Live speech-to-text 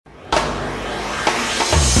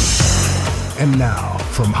And now,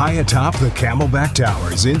 from high atop the Camelback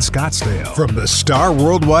Towers in Scottsdale, from the Star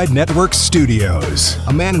Worldwide Network studios,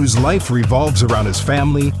 a man whose life revolves around his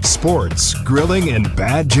family, sports, grilling, and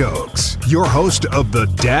bad jokes. Your host of the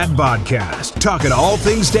Dad Podcast, talking all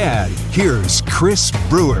things dad, here's Chris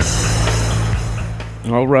Brewer.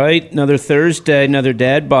 All right, another Thursday, another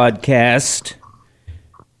Dad Podcast.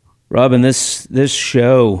 Robin, this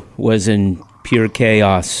show was in pure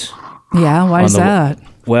chaos. Yeah, why is that?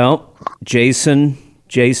 Well, Jason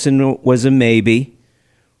was a maybe.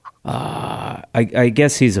 I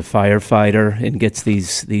guess he's a firefighter and gets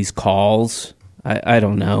these calls. I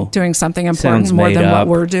don't know. Doing something important more than what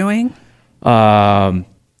we're doing?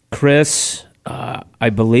 Chris, I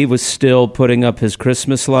believe, was still putting up his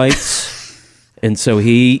Christmas lights, and so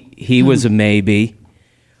he was a maybe.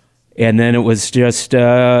 And then it was just,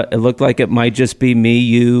 it looked like it might just be me,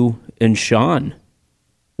 you, and Sean.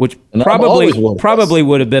 Which probably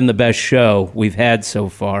would have been the best show we've had so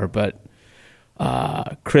far, but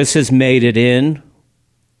Chris has made it in,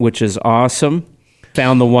 which is awesome.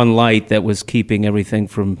 Found the one light that was keeping everything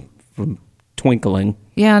from twinkling.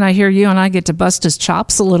 Yeah, and I hear you and I get to bust his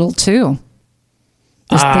chops a little too.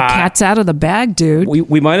 The cat's out of the bag, dude.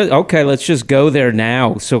 We might okay. Let's just go there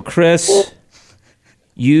now. So, Chris,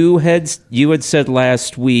 you had said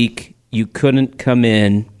last week you couldn't come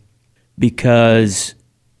in because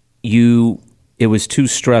it was too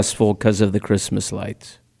stressful because of the Christmas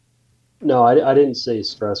lights. No, I didn't say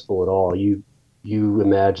stressful at all. You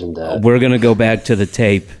imagined that. We're going to go back to the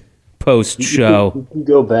tape post-show. You can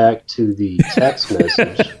go back to the text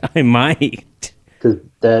message. I might. Because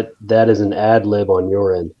that is an ad lib on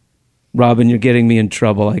your end. Robin, you're getting me in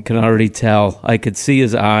trouble. I can already tell. I could see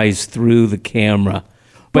his eyes through the camera.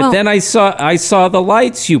 But then I saw the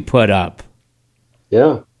lights you put up.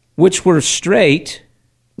 Yeah. Which were straight.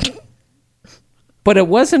 But it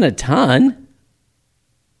wasn't a ton.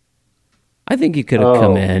 I think you could have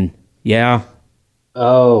come in. Yeah.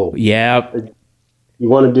 Oh. Yeah. You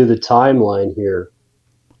want to do the timeline here.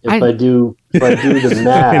 If I do the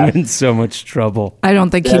math. I'm in so much trouble. I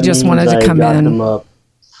don't think he just wanted to come in. I got them up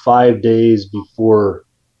 5 days before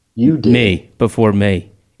you did. Before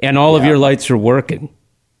me. And all of your lights are working.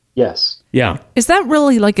 Yes. Yeah. Is that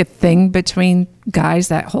really like a thing between guys,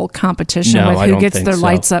 that whole competition with who gets their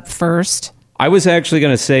lights up first? I was actually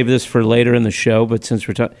going to save this for later in the show, but since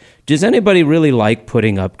we're talking, does anybody really like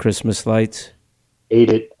putting up Christmas lights?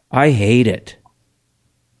 Hate it. I hate it.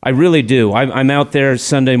 I really do. I'm out there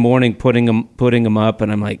Sunday morning putting them up,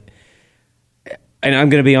 and I'm like, and I'm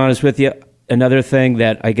going to be honest with you, another thing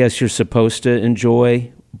that I guess you're supposed to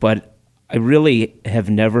enjoy, but I really have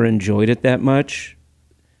never enjoyed it that much.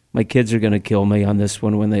 My kids are going to kill me on this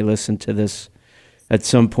one when they listen to this at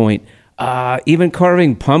some point. Even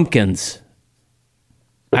carving pumpkins.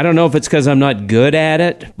 I don't know if it's because I'm not good at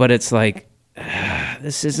it, but it's like,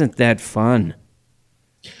 this isn't that fun.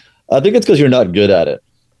 I think it's because you're not good at it.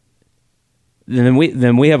 Then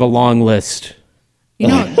we have a long list. Do you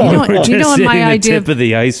know what my idea tip of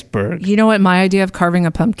the iceberg? You know what my idea of carving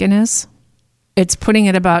a pumpkin is? It's putting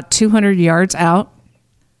it about 200 yards out,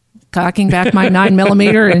 cocking back my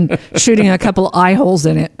 9mm and shooting a couple eye holes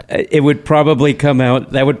in it. It would probably come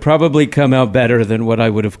out. That would probably come out better than what I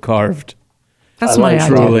would have carved. That's my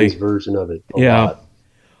idea. Version of it. A lot.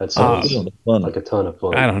 That sounds like a ton of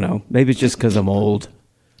fun. I don't know. Maybe it's just because I'm old.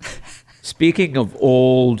 Speaking of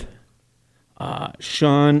old,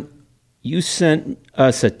 Sean, you sent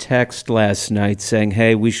us a text last night saying,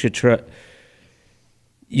 "Hey, we should try.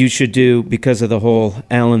 You should do, because of the whole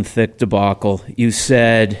Alan Thicke debacle. You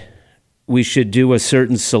said we should do a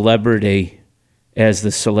certain celebrity as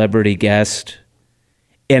the celebrity guest,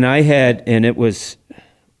 and it was."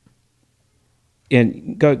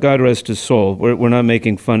 And God rest his soul. We're not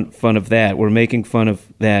making fun of that. We're making fun of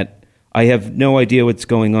that. I have no idea what's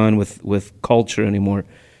going on with culture anymore.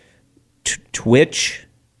 Twitch.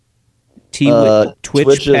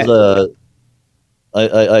 Twitch is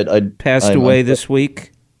I passed away this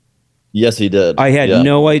week. Yes, he did. I had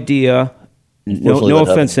no idea. No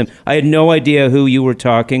offense to him. I had no idea who you were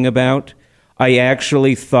talking about. I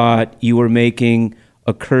actually thought you were making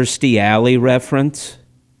a Kirstie Alley reference.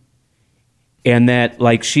 And that,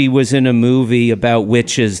 like, she was in a movie about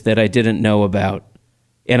witches that I didn't know about.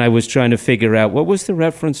 And I was trying to figure out, what was the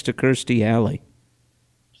reference to Kirstie Alley?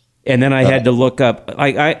 And then I had to look up.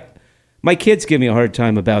 My kids give me a hard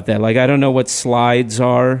time about that. Like, I don't know what slides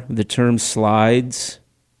are, the term slides.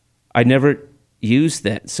 I never used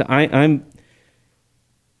that. So I'm...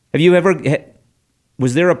 Have you ever...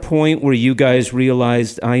 Was there a point where you guys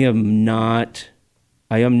realized I am not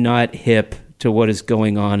hip to what is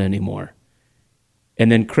going on anymore?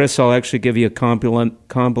 And then, Chris, I'll actually give you a compliment.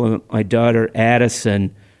 My daughter,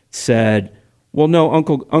 Addison, said, well, no,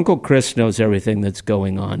 Uncle Chris knows everything that's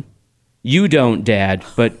going on. You don't, Dad,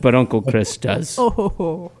 but Uncle Chris does.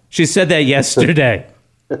 Oh. She said that yesterday.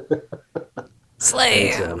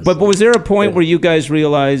 Slam. But was there a point where you guys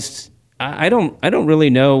realized, I don't really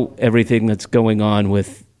know everything that's going on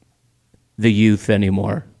with the youth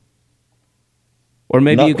anymore? Or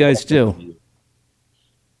maybe you guys do.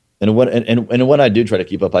 And when I do try to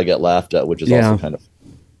keep up, I get laughed at, which is also kind of.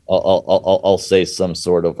 I'll say some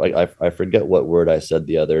sort of. I forget what word I said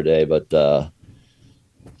the other day, but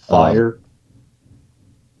fire.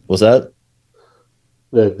 Was that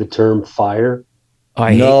the term fire?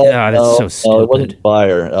 That's so stupid. No, it wasn't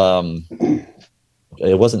fire.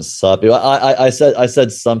 It wasn't sub. I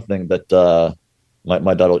said something that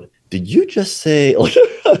my daughter. Did you just say?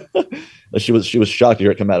 She was shocked to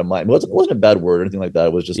hear it come out of mine. It wasn't a bad word or anything like that.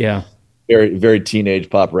 It was just very, very teenage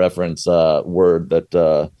pop reference word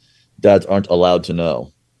that dads aren't allowed to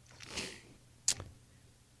know.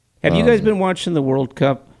 Have you guys been watching the World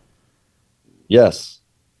Cup? Yes.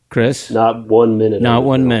 Chris? Not 1 minute. Not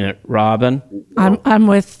 1 minute. Robin? I'm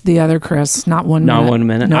with the other Chris. Not 1 minute. Not 1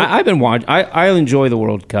 minute. Nope. I've been watching. I enjoy the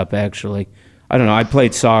World Cup, actually. I don't know. I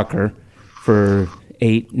played soccer for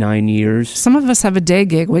 8-9 years. Some of us have a day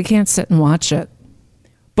gig. We can't sit and watch it.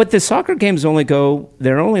 But the soccer games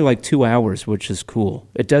they're only like 2 hours, which is cool.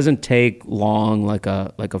 It doesn't take long like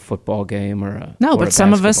a football game or a but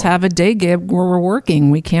some of us have a day gig where we're working.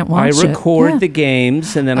 We can't watch it. I record the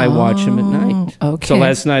games and then I watch them at night. Okay. So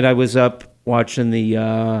last night I was up watching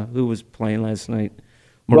the who was playing last night?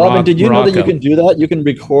 Robin, did you know that you can do that? You can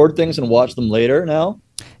record things and watch them later now?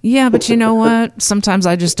 Yeah, but you know what? Sometimes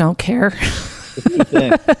I just don't care.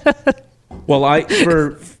 Well,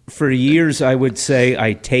 for years I would say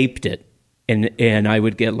I taped it, and I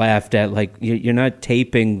would get laughed at. Like, you're not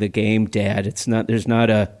taping the game, Dad. It's not. There's not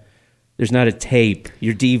a tape.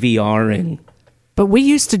 You're DVRing. But we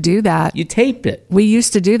used to do that. You taped it. We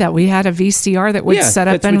used to do that. We had a VCR that would set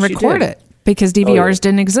up and record it because DVRs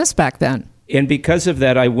didn't exist back then. And because of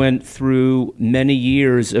that, I went through many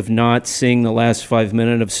years of not seeing the last 5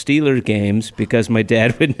 minutes of Steelers games because my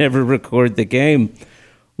dad would never record the game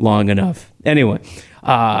long enough. Anyway,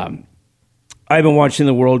 I've been watching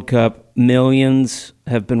the World Cup. Millions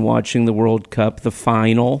have been watching the World Cup. The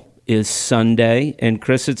final is Sunday. And,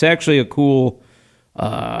 Chris, it's actually a cool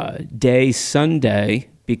day Sunday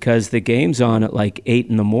because the game's on at like 8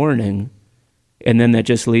 in the morning. And then that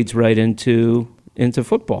just leads right into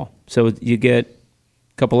football. So you get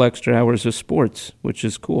a couple extra hours of sports, which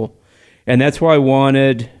is cool. And that's why I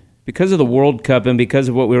wanted, because of the World Cup and because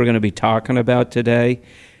of what we were going to be talking about today,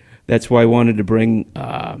 that's why I wanted to bring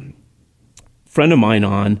a friend of mine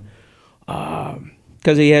on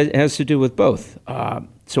because he has to do with both.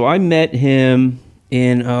 So I met him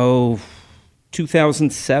in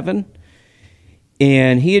 2007,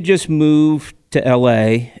 and he had just moved to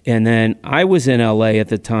L.A., and then I was in L.A. at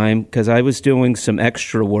the time because I was doing some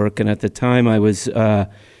extra work, and at the time I was an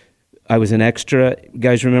extra. You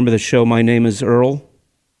guys remember the show My Name is Earl?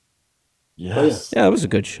 Yes. Yeah, that was a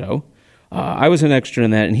good show. I was an extra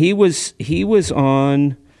in that, and he was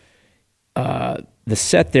on the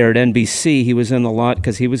set there at NBC. He was in the lot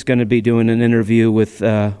because he was going to be doing an interview with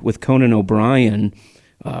Conan O'Brien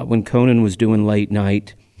when Conan was doing late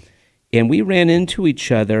night. And we ran into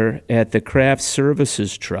each other at the craft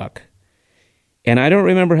services truck. And I don't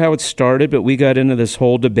remember how it started, but we got into this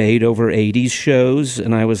whole debate over 80s shows.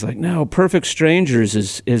 And I was like, no, Perfect Strangers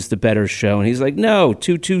is the better show. And he's like, no,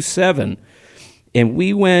 227. And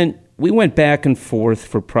we went back and forth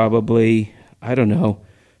for probably,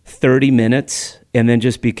 30 minutes, and then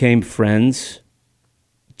just became friends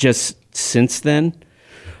just since then.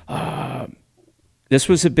 This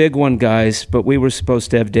was a big one, guys, but we were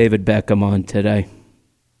supposed to have David Beckham on today,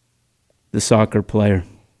 the soccer player,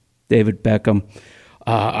 David Beckham.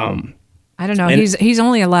 I don't know. He's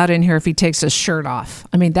only allowed in here if he takes his shirt off.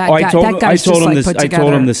 I mean, that guy's just like put together. I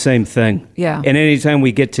told him the same thing. Yeah. And anytime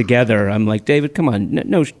we get together, I'm like, David, come on,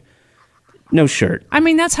 no shirt. I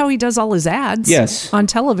mean, that's how he does all his ads. Yes. On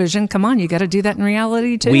television. Come on, you got to do that in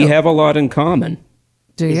reality too. We have a lot in common.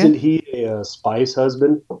 Do you? Isn't he a Spice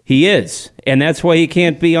husband? He is. And that's why he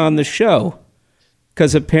can't be on the show.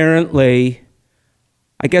 Because apparently,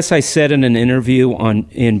 I guess I said in an interview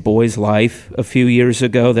in Boy's Life a few years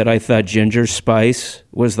ago that I thought Ginger Spice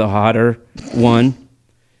was the hotter one.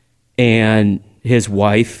 And his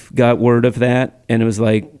wife got word of that. And it was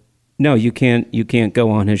like, no, you can't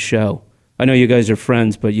go on his show. I know you guys are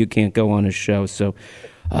friends, but you can't go on his show. So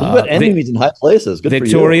we've got enemies in high places. Good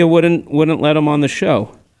Victoria for you. wouldn't let him on the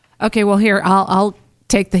show. Okay, well here I'll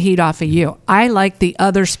take the heat off of you. I like the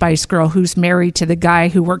other Spice Girl who's married to the guy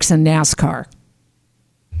who works in NASCAR.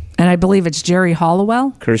 And I believe it's Jerry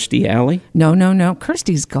Halliwell. Kirstie Alley? No.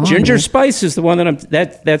 Kirstie's gone. Ginger Spice is the one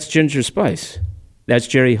that's Ginger Spice. That's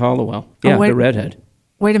Jerry Halliwell. Yeah, the redhead.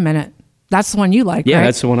 Wait a minute. That's the one you like, yeah, right?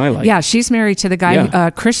 That's the one I like. Yeah, she's married to the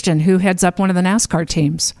guy, Christian, who heads up one of the NASCAR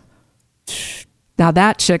teams. Now,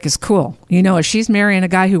 that chick is cool. You know, if she's marrying a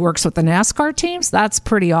guy who works with the NASCAR teams, that's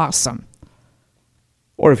pretty awesome.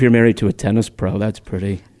 Or if you're married to a tennis pro, that's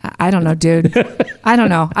pretty. I don't know, dude. I don't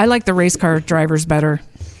know. I like the race car drivers better.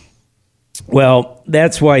 Well,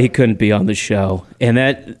 that's why he couldn't be on the show. And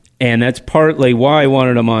that's partly why I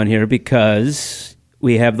wanted him on here, because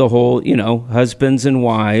we have the whole, husbands and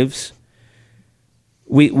wives.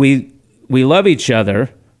 We love each other,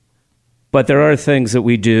 but there are things that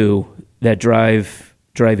we do that drive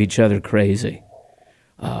each other crazy.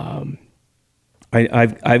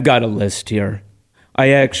 I've got a list here.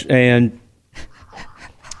 And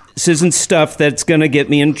this isn't stuff that's going to get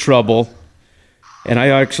me in trouble. And I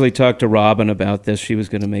actually talked to Robin about this. She was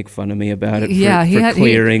going to make fun of me about it for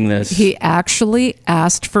clearing this. He actually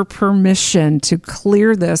asked for permission to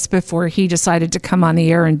clear this before he decided to come on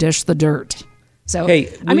the air and dish the dirt. So, hey,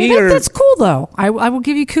 that's cool, though. I will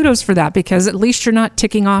give you kudos for that, because at least you're not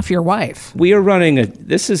ticking off your wife. We are running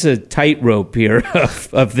this is a tightrope here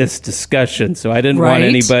of this discussion. So I didn't want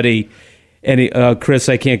anybody, Chris,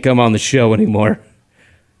 I can't come on the show anymore.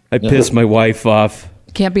 I pissed my wife off.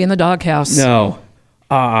 Can't be in the doghouse. No.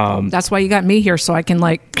 That's why you got me here, so I can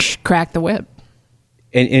crack the whip.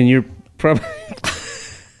 And you're probably...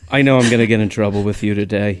 I know I'm going to get in trouble with you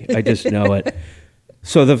today. I just know it.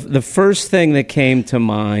 So the first thing that came to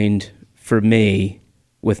mind for me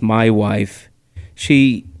with my wife,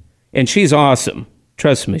 she's awesome.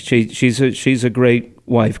 Trust me, she's a great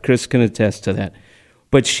wife. Chris can attest to that.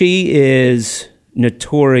 But she is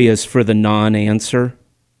notorious for the non-answer.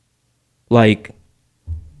 Like,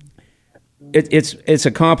 it's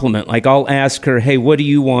a compliment. Like, I'll ask her, hey, what do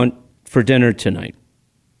you want for dinner tonight?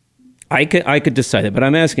 I could decide it, but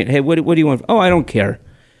I'm asking, hey, what do you want? Oh, I don't care.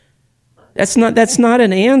 That's not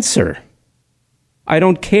an answer. I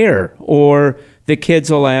don't care. Or the kids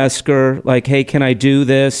will ask her, like, hey, can I do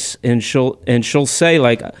this? And she'll say,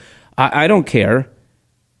 like, I don't care.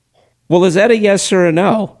 Well, is that a yes or a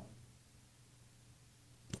no?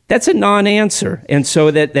 That's a non-answer, and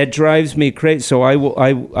so that drives me crazy. So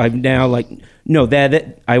I'm now like, no,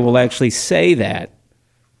 that I will actually say that.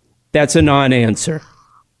 That's a non-answer.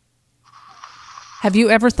 Have you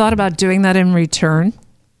ever thought about doing that in return?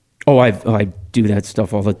 Oh, I do that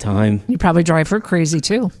stuff all the time. You probably drive her crazy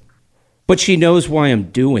too. But she knows why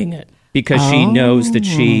I'm doing it, because she knows that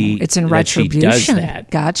it's in retribution. She does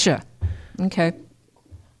that. Gotcha. Okay.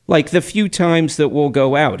 Like the few times that we'll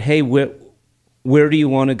go out, hey, where do you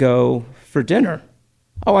want to go for dinner?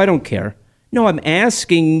 Oh, I don't care. No, I'm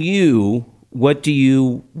asking you, what do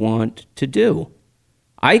you want to do?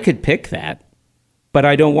 I could pick that, but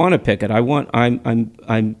I don't want to pick it. I want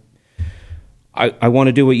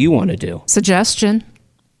to do what you want to do. Suggestion.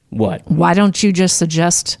 What? Why don't you just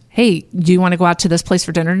suggest, hey, do you want to go out to this place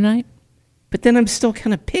for dinner tonight? But then I'm still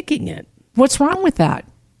kind of picking it. What's wrong with that?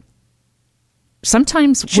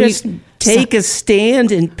 Sometimes just take a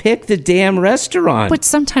stand and pick the damn restaurant. But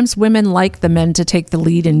sometimes women like the men to take the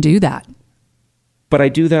lead and do that. But I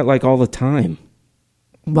do that like all the time.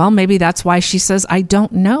 Well, maybe that's why she says, I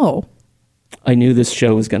don't know. I knew this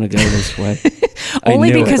show was going to go this way.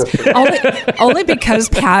 only because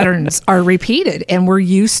patterns are repeated and we're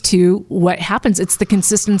used to what happens. It's the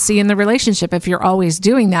consistency in the relationship. If you're always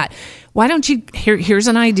doing that, why don't you? Here's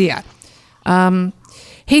an idea.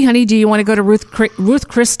 Hey, honey, do you want to go to Ruth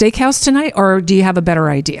Chris Steakhouse tonight, or do you have a better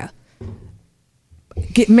idea?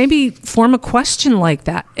 Maybe form a question like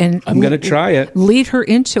that, and I'm going to try it. Lead her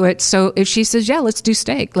into it. So if she says, "Yeah, let's do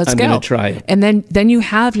steak," I'm going to try it, and then you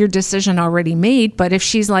have your decision already made. But if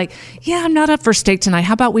she's like, "Yeah, I'm not up for steak tonight.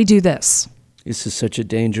 How about we do this?" This is such a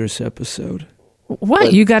dangerous episode.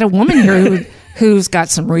 What? You got a woman here who's got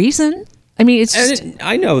some reason. I mean, it's just,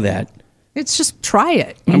 I know that. It's just try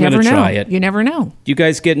it. You I'm never gonna know. Try it. You never know. Do you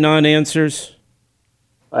guys get non-answers?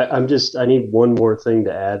 I need one more thing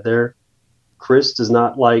to add there. Chris does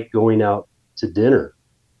not like going out to dinner.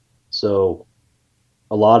 So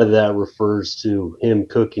a lot of that refers to him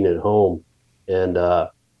cooking at home and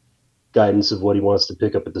guidance of what he wants to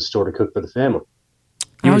pick up at the store to cook for the family.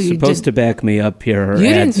 You were supposed to back me up here.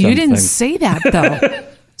 You didn't say that, though.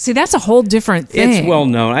 See, that's a whole different thing. It's well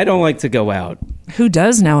known. I don't like to go out. Who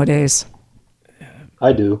does nowadays?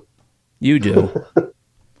 I do. You do.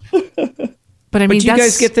 But I mean, do you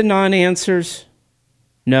guys get the non-answers?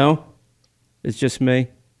 No? It's just me.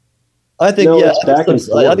 I think,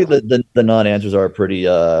 I think the non-answers are a pretty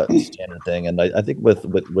standard thing. And I think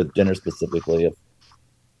with dinner specifically,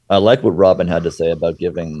 I like what Robin had to say about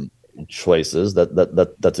giving choices.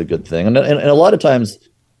 That's a good thing. And a lot of times,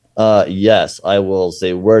 yes, I will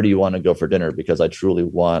say, where do you want to go for dinner? Because I truly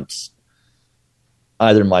want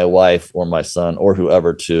either my wife or my son or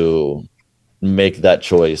whoever to make that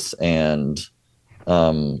choice and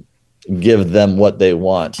give them what they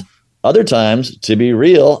want. Other times, to be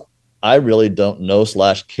real, I really don't know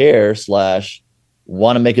 / care /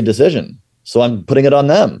 want to make a decision. So I'm putting it on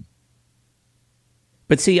them.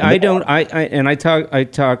 But see, I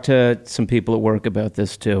talk to some people at work about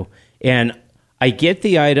this too. And I get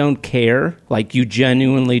the I don't care, like you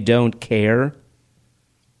genuinely don't care.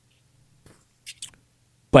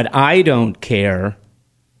 But I don't care.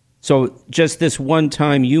 So just this one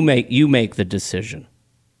time you make the decision.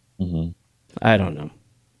 Mm-hmm. I don't know.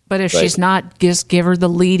 But if she's not, just give her the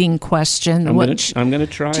leading question. I'm going to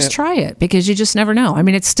try it. Just try it, because you just never know. I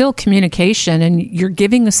mean, it's still communication, and you're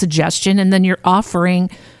giving a suggestion, and then you're offering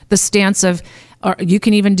the stance of, or you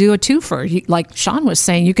can even do a twofer. Like Sean was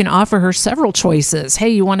saying, you can offer her several choices. Hey,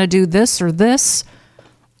 you want to do this or this?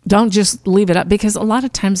 Don't just leave it up, because a lot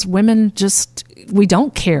of times women we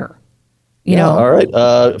don't care. You know. All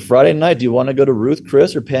right. Friday night, do you want to go to Ruth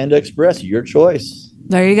Chris or Panda Express? Your choice.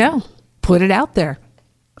 There you go. Put it out there.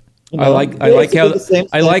 I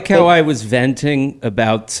like how I was venting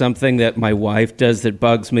about something that my wife does that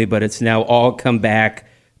bugs me, but it's now all come back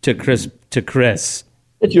to Chris.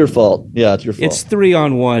 It's your fault. Yeah, it's your fault. It's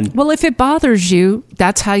 3-on-1. Well, if it bothers you,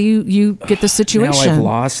 that's how you get the situation. Now I've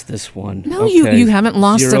lost this one. No, okay. you haven't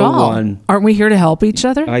lost 0-1. It all. Aren't we here to help each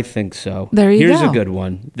other? I think so. There you go. Here's a good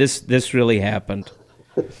one. This really happened.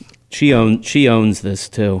 She owns this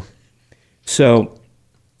too. So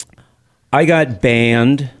I got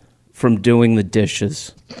banned from doing the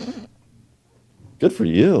dishes. Good for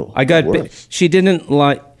you. She didn't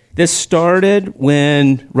like. This started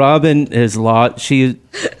when Robin is She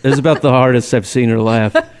is about the hardest I've seen her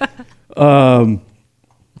laugh.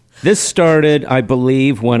 This started, I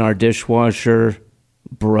believe, when our dishwasher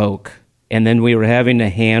broke, and then we were having to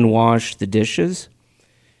hand wash the dishes.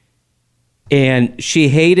 And she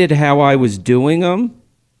hated how I was doing them,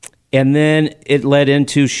 and then it led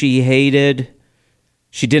into she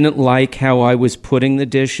didn't like how I was putting the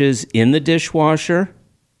dishes in the dishwasher.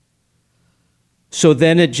 So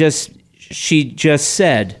then she just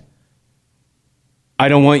said, I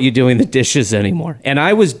don't want you doing the dishes anymore. And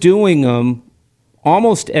I was doing them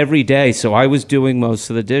almost every day, so I was doing most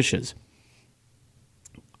of the dishes.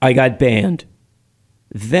 I got banned.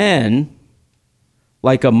 Then,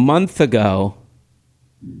 like a month ago,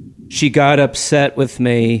 she got upset with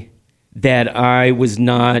me that I was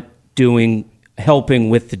not helping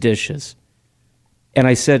with the dishes. And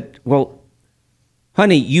I said, well,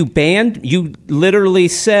 honey, you literally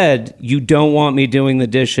said you don't want me doing the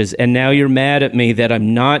dishes, and now you're mad at me that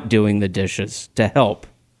I'm not doing the dishes to help.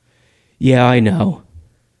 Yeah, I know.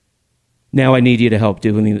 Now I need you to help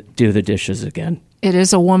do the dishes again. It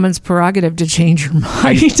is a woman's prerogative to change your mind.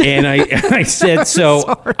 I said,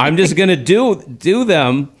 so I'm just going to do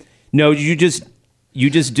them. No, you just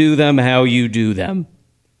do them how you do them.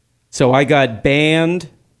 So I got banned.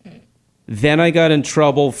 Then I got in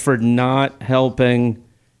trouble for not helping,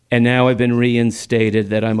 and now I've been reinstated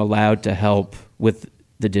that I'm allowed to help with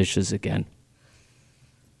the dishes again.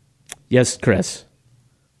 Yes, Chris.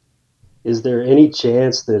 Is there any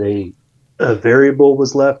chance that a variable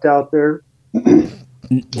was left out there? No.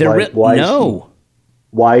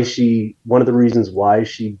 One of the reasons why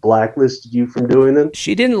she blacklisted you from doing them?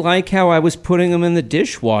 She didn't like how I was putting them in the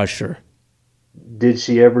dishwasher. Did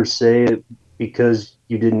she ever say it because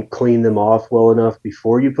you didn't clean them off well enough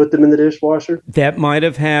before you put them in the dishwasher? That might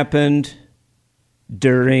have happened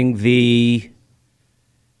during the...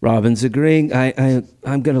 Robin's agreeing. I'm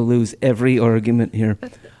going to lose every argument here.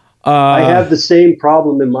 I have the same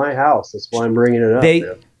problem in my house. That's why I'm bringing it up.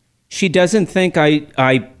 She doesn't think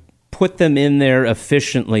I put them in there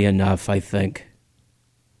efficiently enough, I think.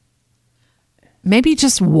 Maybe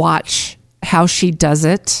just watch how she does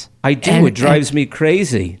it. I do. It drives me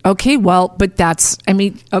crazy. Okay, well, but I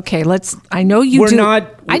know you do.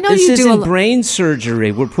 This isn't brain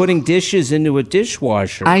surgery. We're putting dishes into a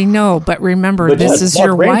dishwasher. I know, but remember, this is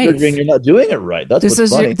your wife. You're not doing it right.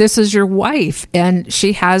 This is your wife, and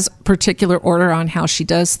she has particular order on how she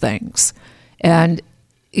does things. And,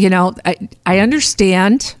 I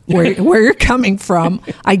understand where you're coming from.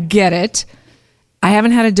 I get it. I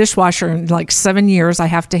haven't had a dishwasher in like 7 years. I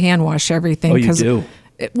have to hand wash everything. Oh, you do?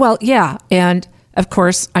 Well, yeah. And of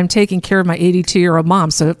course, I'm taking care of my 82-year-old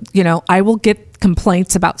mom. So, I will get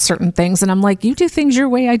complaints about certain things. And I'm like, you do things your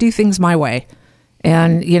way, I do things my way.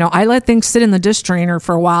 And, I let things sit in the dish drainer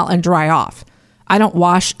for a while and dry off. I don't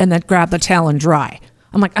wash and then grab the towel and dry.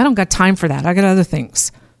 I'm like, I don't got time for that. I got other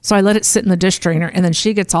things. So I let it sit in the dish drainer, and then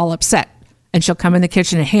she gets all upset. And she'll come in the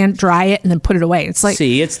kitchen and hand dry it and then put it away. It's like,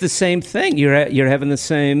 see, it's the same thing. You're having the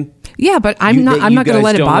same. Yeah, but I'm not going to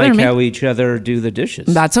let it bother me. me. How each other do the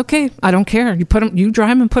dishes. That's okay. I don't care. You dry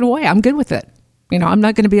them and put away. I'm good with it. I'm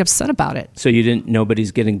not going to be upset about it. So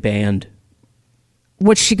nobody's getting banned.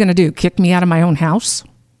 What's she going to do? Kick me out of my own house?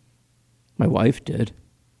 My wife did.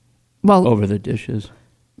 Well, over the dishes.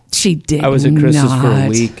 She did. I was at Chris's for a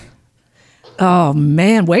week. Oh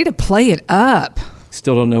man, way to play it up.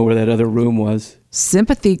 Still don't know where that other room was.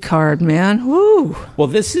 Sympathy card, man. Woo. Well,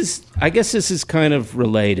 I guess this is kind of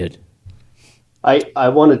related. I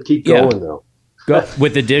want to keep going though. Go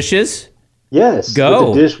with the dishes? Yes. Go.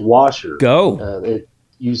 With the dishwasher. Go.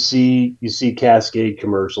 You see Cascade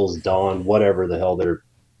commercials, Dawn, whatever the hell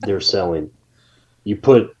they're selling. You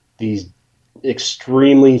put these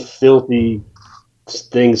extremely filthy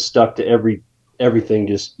things stuck to everything.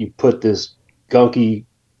 Just you put this gunky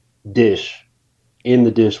dish in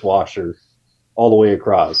the dishwasher all the way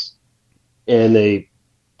across, and they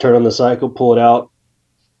turn on the cycle, pull it out,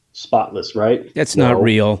 spotless, right? That's not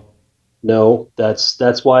real. No,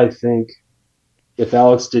 that's why I think if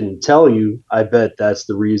Alex didn't tell you, I bet that's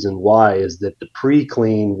the reason why, is that the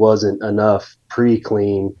pre-clean wasn't enough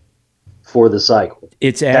pre-clean for the cycle.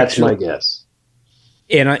 That's my guess.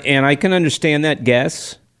 And I can understand that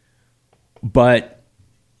guess, but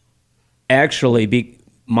actually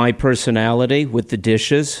my personality with the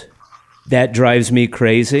dishes, that drives me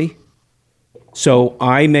crazy. So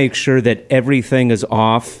I make sure that everything is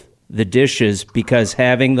off the dishes, because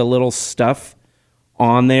having the little stuff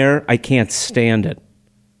on there, I can't stand it.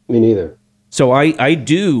 Me neither. So I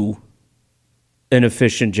do an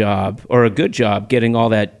efficient job, or a good job, getting all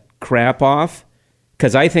that crap off,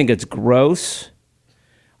 because I think it's gross.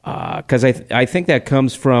 Because I think that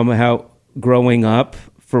comes from how growing up,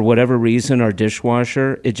 for whatever reason, our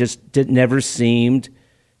dishwasher, it never seemed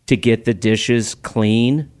to get the dishes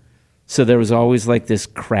clean. So there was always like this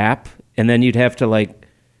crap, and then you'd have to like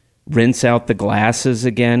rinse out the glasses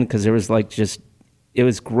again, because there was like it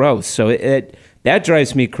was gross. So that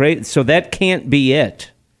drives me crazy. So that can't be it.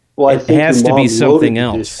 Well, I it think has to be something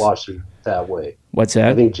else. Dishwasher that way. What's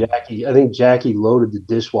that? I think Jackie loaded the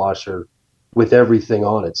dishwasher with everything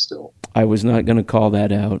on it still. I was not going to call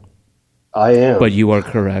that out. I am. But you are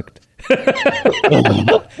correct.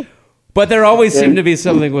 But there always seemed to be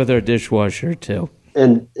something with our dishwasher too.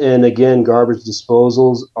 And again, garbage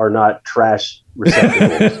disposals are not trash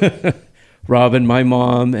receptacles. Robin, my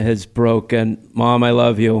mom has broken. Mom, I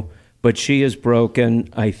love you, but she has broken,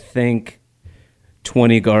 I think,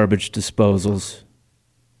 20 garbage disposals.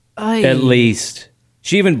 At least.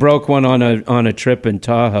 She even broke one on a trip in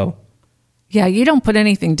Tahoe. Yeah, you don't put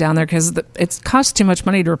anything down there because it costs too much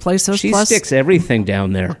money to replace those. She sticks everything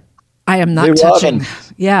down there. I am not touching. Robin.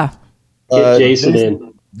 Yeah. Get Jason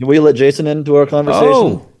in. Can we let Jason into our conversation?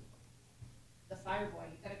 Oh. The fire boy.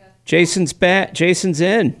 Jason's back. Jason's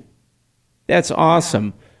in. That's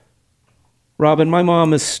awesome. Robin, my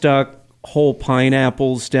mom has stuck whole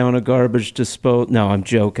pineapples down a garbage disposal. No, I'm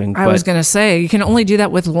joking. I was going to say, you can only do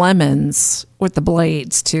that with lemons, with the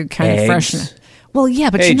blades to kind of freshen it. Well, yeah,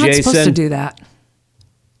 but you're not supposed to do that.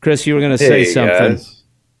 Chris, you were going to say something. Guys.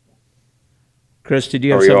 Chris, did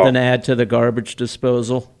you have something to add to the garbage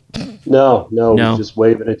disposal? No. Just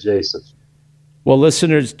waving at Jason. Well,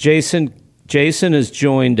 listeners, Jason has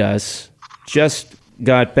joined us. Just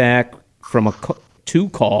got back from 2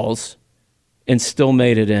 calls and still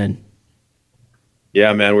made it in.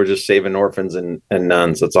 Yeah, man, we're just saving orphans and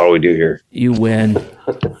nuns. That's all we do here. You win.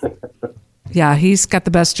 Yeah, he's got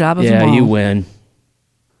the best job of them all. Yeah, you win.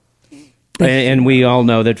 And we all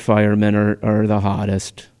know that firemen are the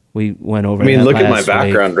hottest. We went over that look at my last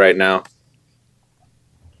background week. right now.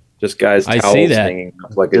 Just guys' I towels see that. hanging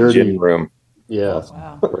up like a gym room. Yeah.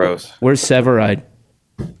 Wow. Gross. Where's Severide?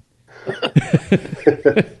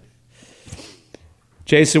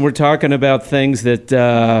 Jason, we're talking about things that...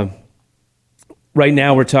 right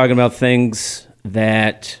now we're talking about things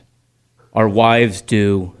that our wives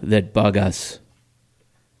do that bug us.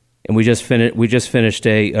 And we just finished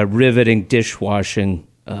a riveting dishwashing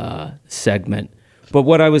segment. But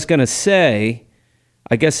what I was going to say,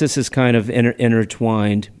 I guess this is kind of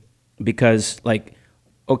intertwined, because, like,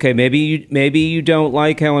 okay, maybe you don't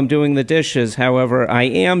like how I'm doing the dishes. However, I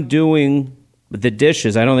am doing the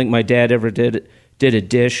dishes. I don't think my dad ever did a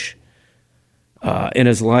dish in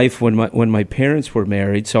his life when my parents were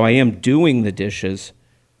married. So I am doing the dishes.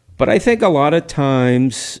 But I think a lot of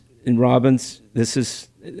times, and Robbins,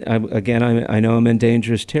 I know I'm in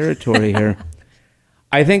dangerous territory here.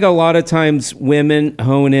 I think a lot of times women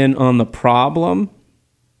hone in on the problem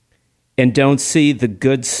and don't see the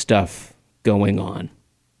good stuff going on.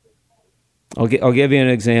 I'll give you an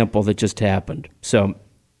example that just happened. So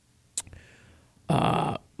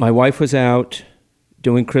my wife was out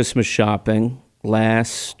doing Christmas shopping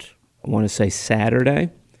last, I want to say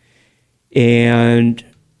Saturday, and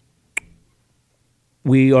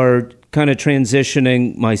we are kind of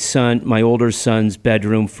transitioning my older son's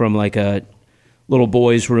bedroom from like a little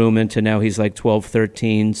boy's room into now he's like 12,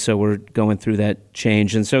 13. So we're going through that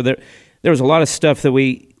change. And so there was a lot of stuff that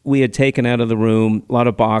we had taken out of the room, a lot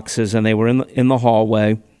of boxes, and they were in the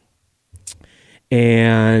hallway.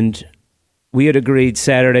 And we had agreed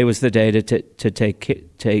Saturday was the day to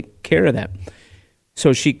take care of that.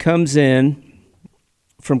 So she comes in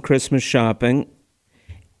from Christmas shopping.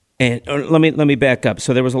 And let me back up.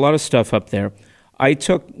 So there was a lot of stuff up there. I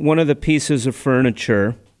took one of the pieces of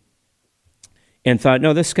furniture and thought,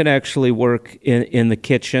 no, this could actually work in the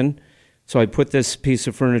kitchen. So I put this piece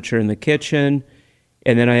of furniture in the kitchen,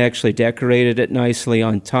 and then I actually decorated it nicely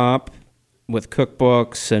on top with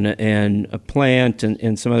cookbooks and a plant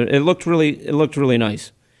and some other. It looked really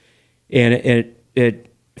nice, and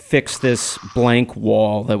it fixed this blank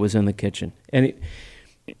wall that was in the kitchen.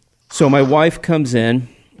 So my wife comes in.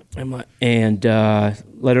 And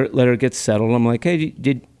let her get settled. I'm like, hey,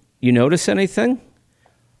 did you notice anything?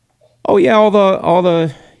 Oh yeah, all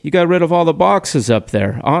the you got rid of all the boxes up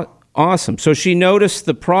there. Awesome. So she noticed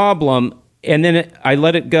the problem, and then I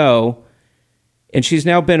let it go, and she's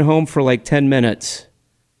now been home for like 10 minutes.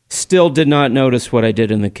 Still did not notice what I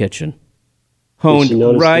did in the kitchen.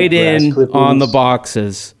 Honed right in on the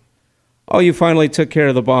boxes. Oh, you finally took care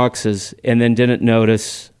of the boxes, and then didn't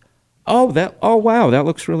notice. Oh wow, that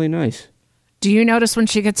looks really nice. Do you notice when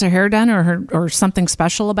she gets her hair done or something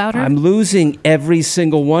special about her? I'm losing every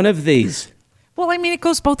single one of these. Well, I mean, it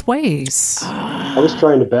goes both ways. I was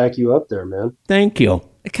trying to back you up there, man. Thank you.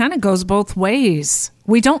 It kind of goes both ways.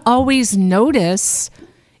 We don't always notice.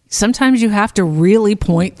 Sometimes you have to really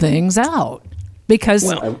point things out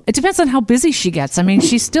because it depends on how busy she gets. I mean,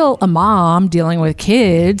 she's still a mom dealing with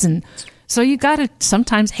kids, and so you got to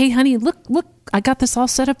sometimes, hey, honey, look, I got this all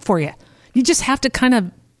set up for you. You just have to kind of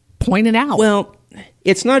point it out. Well,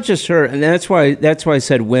 it's not just her, and that's why I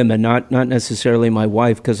said women, not necessarily my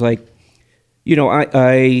wife, because like, you know,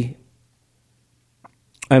 I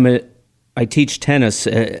teach tennis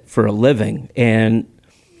for a living, and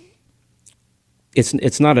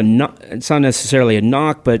it's not necessarily a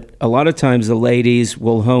knock, but a lot of times the ladies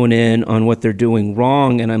will hone in on what they're doing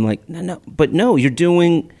wrong, and I'm like, no, you're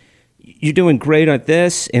doing great at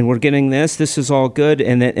this, and we're getting this. This is all good,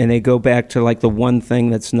 and they go back to like the one thing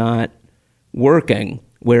that's not working.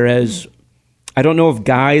 Whereas, I don't know if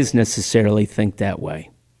guys necessarily think that way.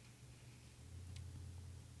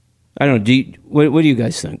 I don't know. What do you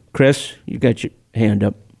guys think, Chris? You got your hand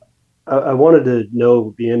up. I wanted to know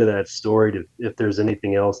at the end of that story if there's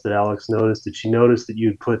anything else that Alex noticed. Did she notice that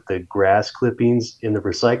you'd put the grass clippings in the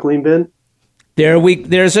recycling bin?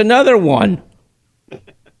 There's another one.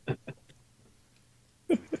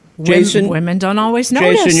 Jason, women don't always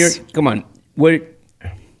notice. Jason, come on. Do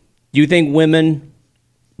you think women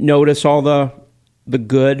notice all the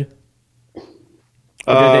good?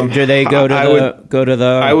 Do they go to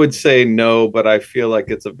the? I would say no, but I feel like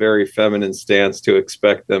it's a very feminine stance to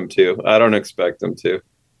expect them to. I don't expect them to.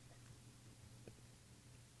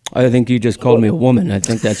 I think you just called me a woman. I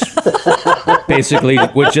think that's basically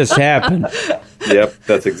what just happened. Yep,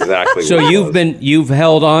 that's exactly. So you've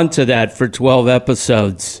held on to that for 12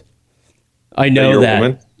 episodes. I know that.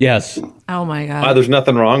 Woman? Yes. Oh my God. There's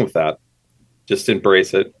nothing wrong with that. Just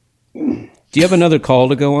embrace it. Do you have another call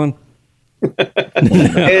to go on? And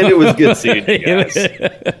it was good seeing you guys.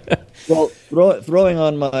 Well, throwing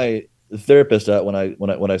on my therapist hat when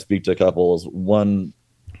I speak to couples, one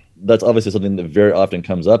that's obviously something that very often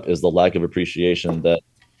comes up is the lack of appreciation that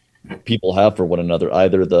people have for one another,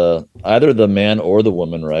 either the man or the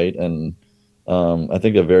woman, right? And I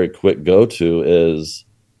think a very quick go-to is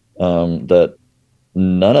that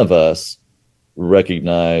none of us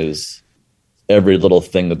recognize every little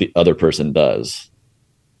thing that the other person does.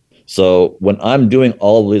 So when I'm doing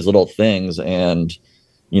all of these little things and,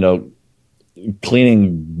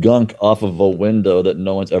 cleaning gunk off of a window that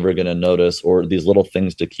no one's ever going to notice, or these little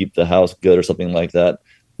things to keep the house good or something like that,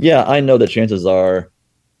 yeah, I know that chances are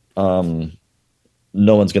no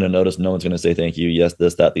one's going to notice. No one's going to say thank you. Yes,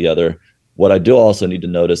 this, that, the other. What I do also need to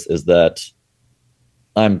notice is that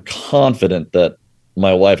I'm confident that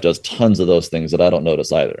my wife does tons of those things that I don't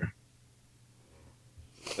notice either.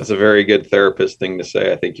 That's a very good therapist thing to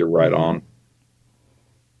say. I think you're right on.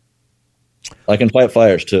 I can fight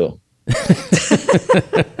fires too.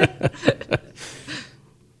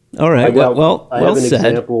 All right. I have an said.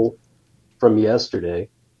 example from yesterday.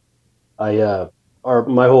 My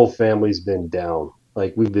whole family's been down.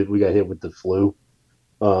 Like we got hit with the flu.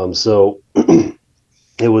 So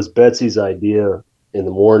it was Betsy's idea in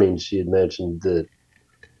the morning. She had mentioned that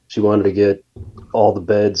she wanted to get all the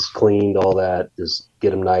beds cleaned, all that, just get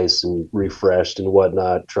them nice and refreshed and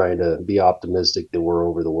whatnot, trying to be optimistic that we're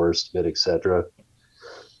over the worst of it, etc.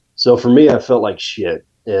 So for me, I felt like shit.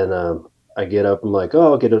 And I get up, I'm like,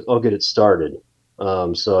 oh, I'll get it started.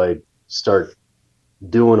 So I start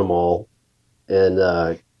doing them all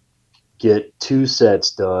and get 2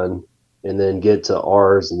 sets done and then get to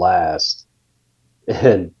ours last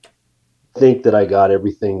and think that I got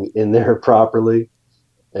everything in there properly.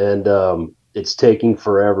 And it's taking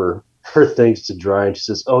forever for things to dry. And she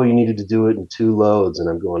says, oh, you needed to do it in 2 loads. And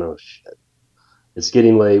I'm going, oh, shit. It's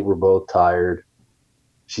getting late. We're both tired.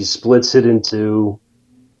 She splits it in 2,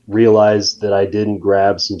 realized that I didn't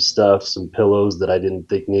grab some stuff, some pillows that I didn't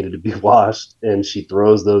think needed to be washed. And she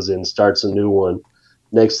throws those in, starts a new one.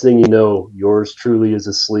 Next thing you know, yours truly is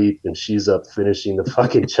asleep and she's up finishing the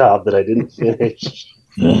fucking job that I didn't finish.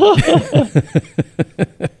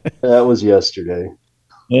 That was yesterday.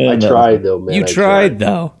 I tried though, man. You tried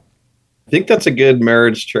though. I think that's a good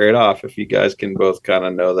marriage trade-off if you guys can both kind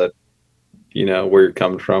of know that, you know, where you're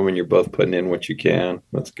coming from and you're both putting in what you can.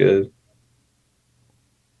 That's good.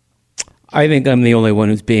 I think I'm the only one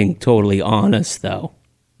who's being totally honest, though.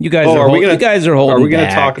 You guys are holding back. Are we going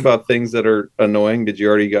to talk about things that are annoying? Did you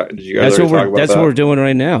guys already talk about that? That's what we're doing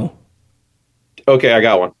right now. Okay, I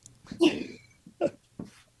got one.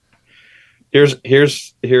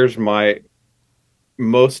 Here's my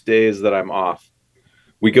most days that I'm off.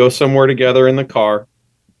 We go somewhere together in the car.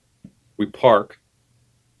 We park.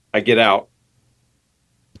 I get out.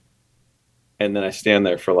 And then I stand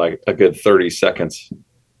there for like a good 30 seconds.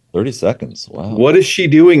 30 seconds. Wow. What is she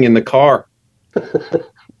doing in the car?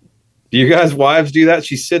 Do you guys' wives do that?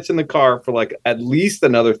 She sits in the car for like at least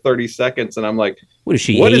another 30 seconds. And I'm like, what is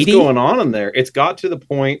she, what 80? is going on in there? It's got to the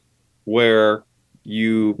point where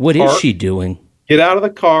you What is she doing? Get out of the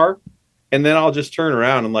car, and then I'll just turn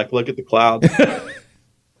around and like look at the clouds.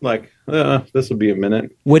 Like, this will be a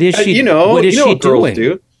minute. What is she? What she girls doing?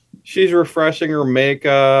 Do? She's refreshing her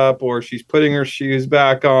makeup, or she's putting her shoes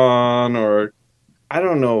back on, or I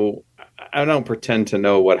don't know. I don't pretend to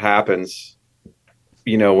know what happens,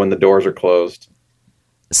 you know, when the doors are closed.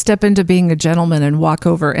 Step into being a gentleman and walk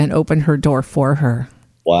over and open her door for her.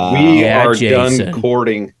 Wow. We are Jason. done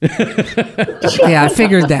courting. Yeah, I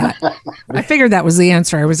figured that. I figured that was the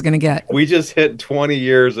answer I was going to get. We just hit 20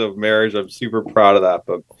 years of marriage. I'm super proud of that.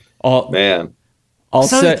 But man. I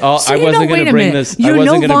wasn't going to bring this. You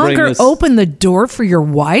no longer open the door for your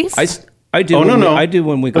wife? I do. I do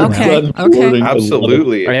when we go out. Okay.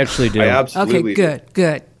 Absolutely. I actually do. I absolutely Okay,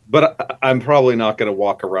 good. But I'm probably not going to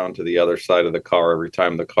walk around to the other side of the car every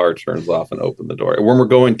time the car turns off and open the door. When we're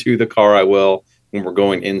going to the car, I will. When we're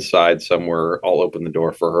going inside somewhere, I'll open the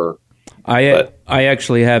door for her. I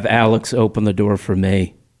actually have Alex open the door for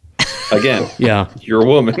me. Again, yeah, you're a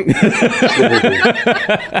woman.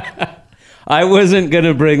 I wasn't going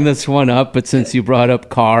to bring this one up, but since you brought up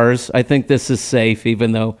cars, I think this is safe,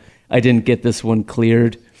 even though I didn't get this one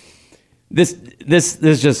cleared. This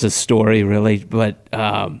is just a story, really. But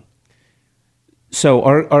so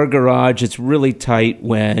our garage, it's really tight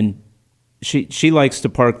when she likes to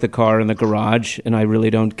park the car in the garage, and I really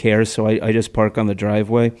don't care, so I just park on the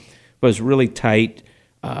driveway. But it's really tight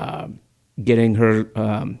getting her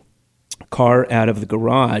car out of the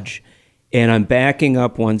garage, and I'm backing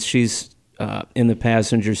up once she's in the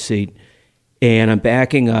passenger seat, and I'm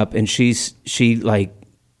backing up, and she like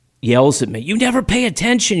yells at me, "You never pay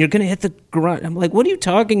attention. You're going to hit the garage." I'm like, "What are you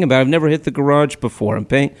talking about? I've never hit the garage before.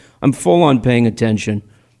 I'm full on paying attention,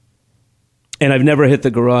 and I've never hit the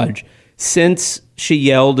garage." Since she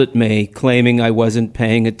yelled at me, claiming I wasn't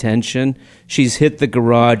paying attention, she's hit the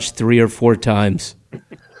garage 3 or 4 times.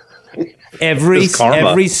 Every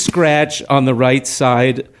scratch on the right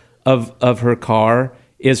side of her car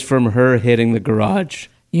is from her hitting the garage.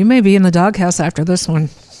 You may be in the doghouse after this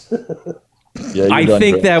one. Yeah, I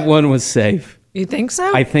think that one was safe. You think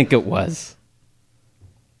so? I think it was.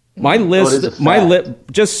 My list,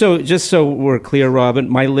 just so we're clear, Robin,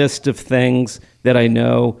 my list of things that I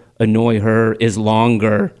know annoy her is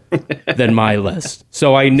longer than my list.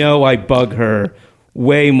 So I know I bug her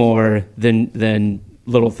way more than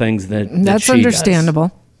little things that That's she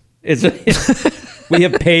understandable. Does. We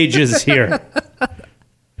have pages here.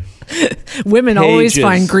 Women always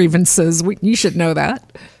find grievances. You should know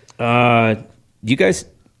that. You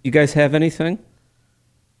guys have anything?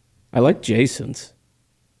 I like Jason's.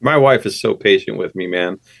 My wife is so patient with me,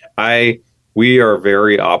 man. We are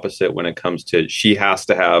very opposite when it comes to, she has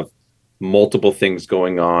to have multiple things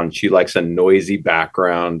going on. She likes a noisy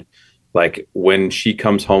background. Like when she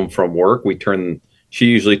comes home from work, she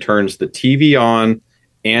usually turns the TV on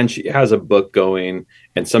and she has a book going.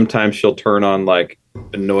 And sometimes she'll turn on like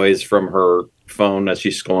a noise from her phone as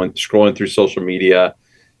she's scrolling through social media.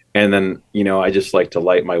 And then, I just like to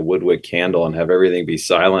light my woodwick candle and have everything be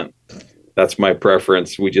silent. That's my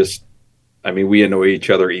preference. We annoy each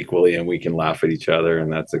other equally and we can laugh at each other.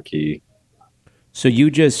 And that's a key. So you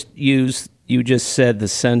just said the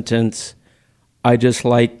sentence, I just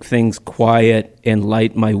like things quiet and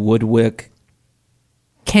light my woodwick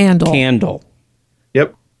candle.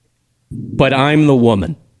 Yep. But I'm the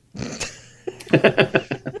woman.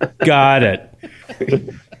 Got it.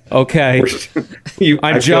 Okay.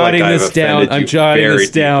 I'm jotting this down. I'm jotting this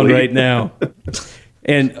down right now.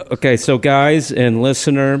 And okay, so guys and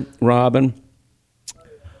listener, Robin,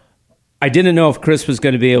 I didn't know if Chris was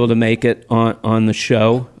going to be able to make it on the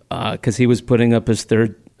show because he was putting up his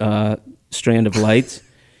third strand of lights.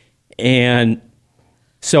 And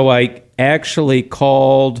so I actually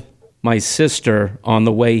called my sister on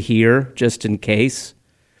the way here just in case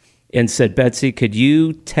and said, Betsy, could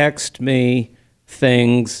you text me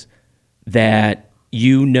things that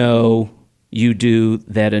you do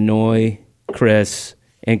that annoy Chris,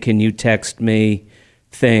 and can you text me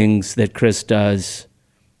things that Chris does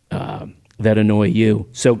that annoy you?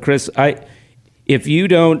 So Chris, if you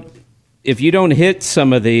don't hit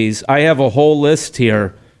some of these, I have a whole list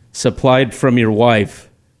here supplied from your wife.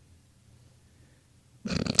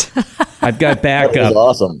 I've got backup. That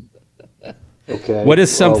was awesome. Okay. What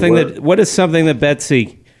is something that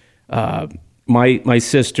Betsy, my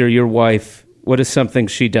sister, your wife, what is something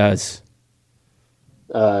she does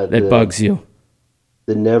that bugs you?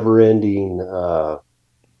 The never-ending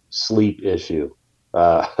sleep issue.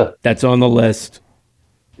 That's on the list.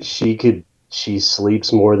 She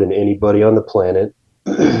sleeps more than anybody on the planet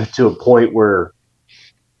to a point where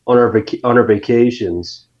on our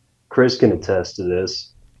vacations, Chris can attest to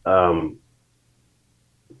this.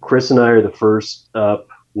 Chris and I are the first up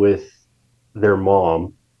with their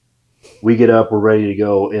mom. We get up, we're ready to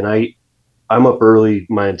go, and I'm up early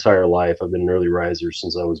my entire life. I've been an early riser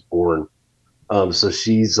since I was born. So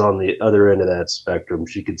she's on the other end of that spectrum.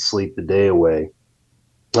 She could sleep the day away.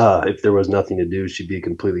 If there was nothing to do, she'd be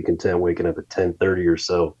completely content waking up at 10:30 or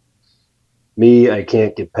so. Me, I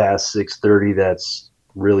can't get past 6:30. That's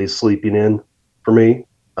really sleeping in for me.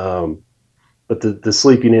 But the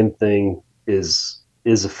sleeping in thing is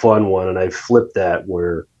a fun one, and I flipped that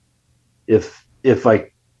where if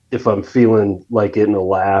I'm feeling like getting a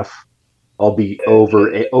laugh, I'll be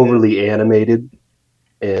overly animated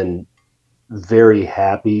and very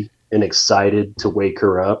happy and excited to wake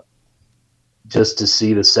her up just to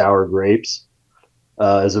see the sour grapes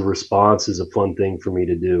as a response is a fun thing for me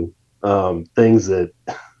to do. Things that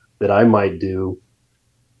I might do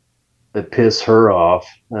that piss her off,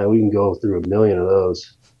 we can go through a million of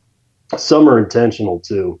those. Some are intentional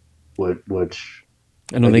too, which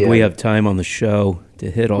I don't think we have time on the show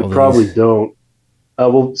to hit all those. We probably don't.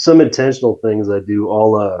 Well, some intentional things I do.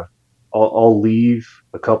 I'll leave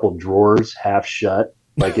a couple drawers half shut,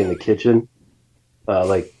 like in the kitchen,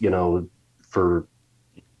 for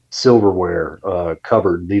silverware,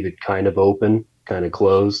 cupboard, leave it kind of open, kind of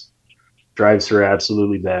closed. Drives her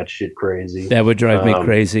absolutely batshit crazy. That would drive me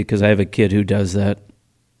crazy because I have a kid who does that.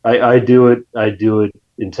 I do it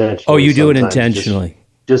intentionally. Oh, you do it intentionally,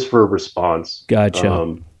 just for a response.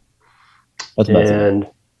 Gotcha. And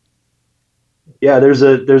yeah, there's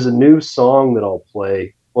a new song that I'll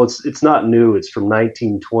play. Well, it's not new. It's from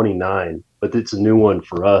 1929, but it's a new one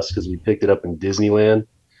for us because we picked it up in Disneyland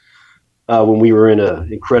when we were in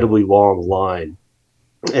an incredibly long line.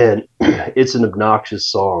 And it's an obnoxious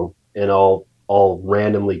song, and I'll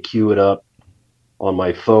randomly cue it up on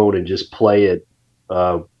my phone and just play it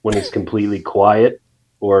when it's completely quiet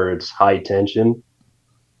or it's high tension.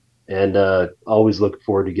 And always look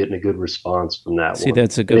forward to getting a good response from that one. See,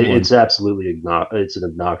 that's a good one. It's absolutely it's an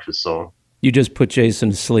obnoxious song. You just put Jason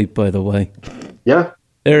to sleep, by the way. Yeah.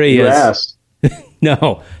 There he is. Asked.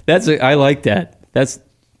 No, I like that. That's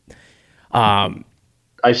I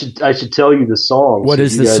should tell you the song. What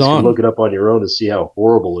is the song? You guys can look it up on your own to see how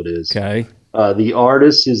horrible it is. Okay. The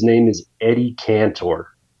artist, his name is Eddie Cantor.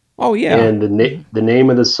 Oh yeah. And the name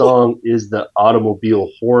of the song is the Automobile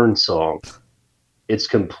Horn Song. It's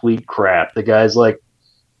complete crap. The guy's like,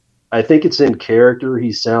 I think it's in character.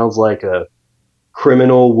 He sounds like a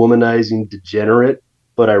criminal, womanizing degenerate,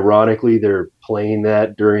 but ironically, they're playing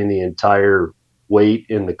that during the entire wait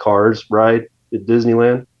in the Cars ride at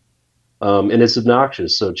Disneyland. And it's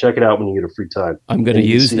obnoxious. So check it out when you get a free time. I'm going to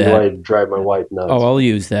use that. Why I drive my wife nuts. Oh, I'll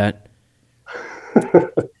use that.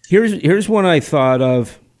 Here's one I thought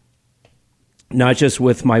of, not just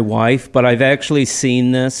with my wife, but I've actually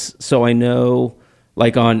seen this, so I know,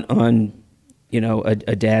 like on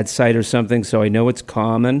a dad's site or something, so I know it's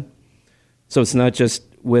common. So it's not just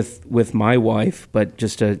with my wife, but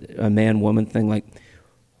just a man-woman thing. Like,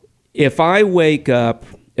 if I wake up,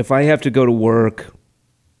 if I have to go to work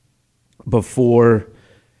before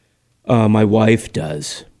my wife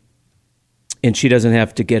does, and she doesn't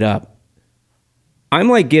have to get up, I'm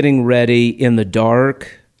like getting ready in the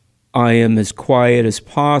dark. I am as quiet as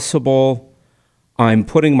possible. I'm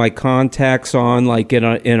putting my contacts on, like in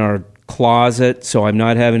our closet, so I'm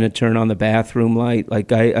not having to turn on the bathroom light. Like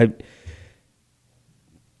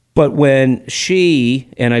But when she,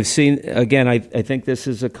 and I've seen, again, I think this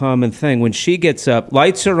is a common thing, when she gets up,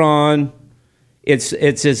 lights are on, it's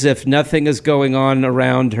as if nothing is going on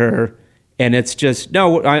around her, and it's just,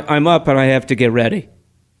 no, I'm up and I have to get ready.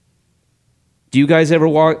 Do you guys ever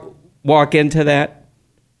walk into that?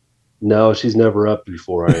 No, she's never up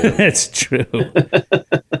before I am. That's true.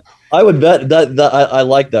 I would bet that I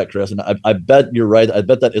like that, Chris, and I bet you're right. I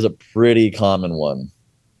bet that is a pretty common one.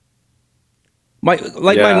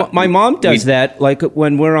 My mom does that, like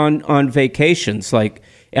when we're on vacations, like,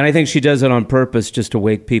 and I think she does it on purpose just to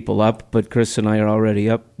wake people up. But Chris and I are already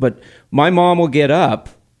up. But my mom will get up,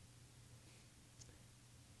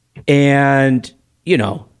 and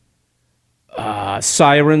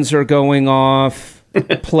sirens are going off,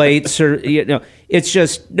 plates are, it's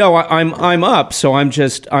just, no, I'm up, so I'm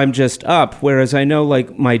just up. Whereas I know,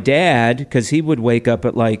 like, my dad, because he would wake up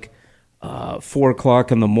at like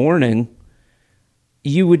 4:00 in the morning.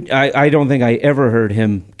 I don't think I ever heard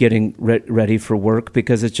him getting ready for work,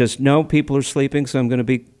 because it's just, no, people are sleeping, so I'm gonna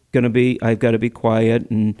be I've got to be quiet.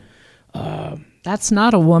 And that's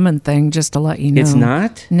not a woman thing, just to let you know. It's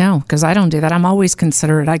not? No, because I don't do that. I'm always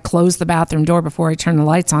considerate. I close the bathroom door before I turn the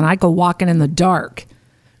lights on. I go walking in the dark.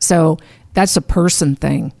 So that's a person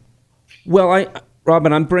thing. Well,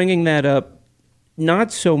 Robin, I'm bringing that up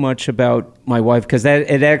not so much about my wife, because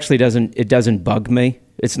it actually doesn't bug me.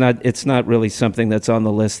 It's not really something that's on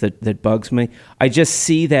the list that bugs me. I just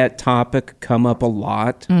see that topic come up a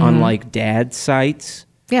lot on like dad sites.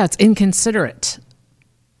 Yeah, it's inconsiderate.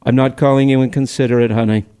 I'm not calling you inconsiderate,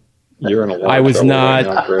 honey. You're in a lot I of was trouble not.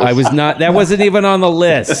 right now, Chris. I was not. That wasn't even on the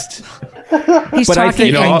list. He's But I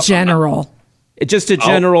talking think, in general. It's just a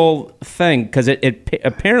general thing, because it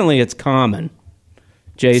apparently it's common.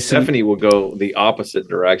 Jason? Stephanie will go the opposite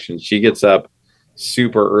direction. She gets up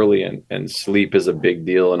super early, and sleep is a big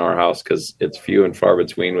deal in our house because it's few and far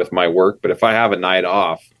between with my work. But if I have a night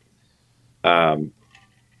off,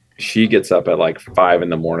 she gets up at like 5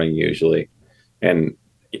 a.m. usually, and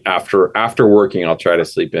after working, I'll try to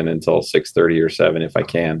sleep in until 6:30 or 7 if I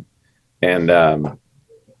can. And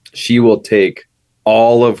she will take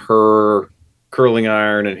all of her curling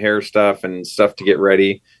iron and hair stuff and stuff to get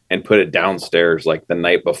ready and put it downstairs like the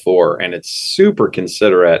night before. And it's super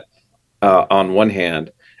considerate on one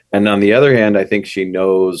hand. And on the other hand, I think she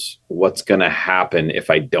knows what's going to happen if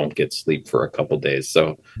I don't get sleep for a couple days.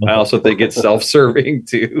 So I also think it's self-serving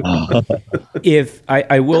too. If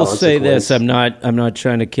I will say this, I'm not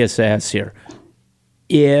trying to kiss ass here.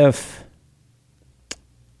 If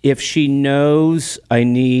she knows I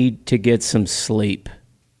need to get some sleep,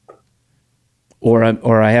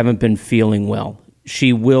 or I haven't been feeling well,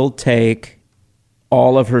 she will take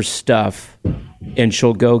all of her stuff and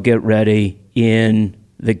she'll go get ready in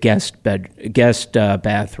the guest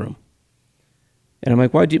bathroom. And I'm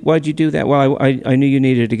like, why'd you do that? Well, I knew you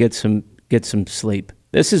needed to get some sleep.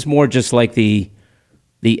 This is more just like the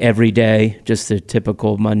everyday, just the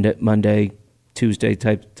typical Monday, Tuesday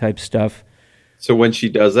type stuff. So when she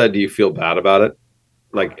does that, do you feel bad about it?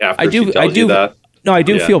 Like after she tells you that? No, I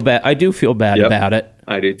do feel bad. I do feel bad about it.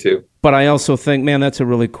 I do too. But I also think, man, that's a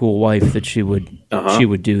really cool wife that she would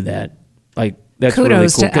do that. Like, that's Kudos really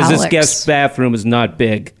cool, because this Alex. guest bathroom is not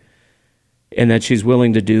big, and that she's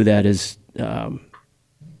willing to do that is.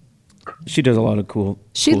 She does a lot of cool.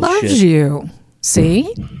 She cool loves shit. you.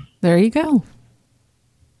 See? There you go.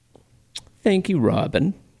 Thank you,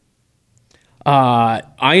 Robin.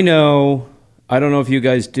 I know. I don't know if you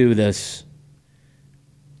guys do this.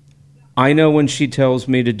 I know when she tells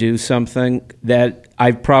me to do something that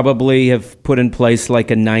I probably have put in place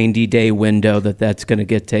like a 90-day window that's going to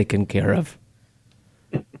get taken care of.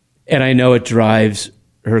 And I know it drives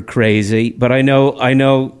her crazy, but I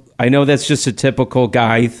know that's just a typical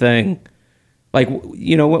guy thing. Like,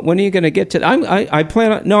 you know, when are you going to get to? I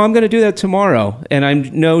plan on. No, I'm going to do that tomorrow, and I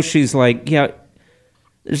know she's like, yeah.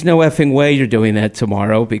 There's no effing way you're doing that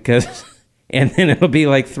tomorrow because, and then it'll be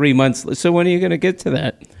like 3 months. So when are you going to get to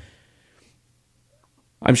that?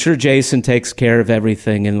 I'm sure Jason takes care of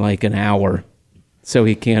everything in like an hour, so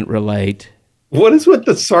he can't relate. What is with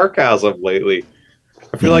the sarcasm lately?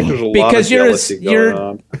 I feel like there's a lot of jealousy going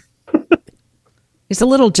on. He's a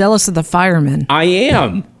little jealous of the firemen. I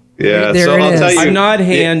am. Yeah, so I'll tell you. I'm not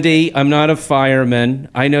handy. I'm not a fireman.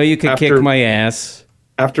 I know you could kick my ass.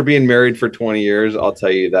 After being married for 20 years, I'll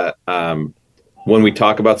tell you that when we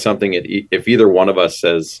talk about something, if either one of us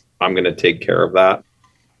says, I'm going to take care of that,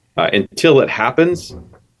 until it happens,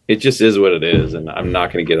 it just is what it is. And I'm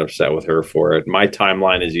not going to get upset with her for it. My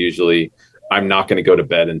timeline is usually I'm not going to go to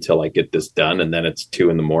bed until I get this done. And then it's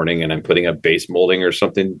 2 a.m. and I'm putting up base molding or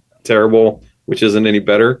something terrible, which isn't any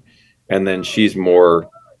better. And then she's more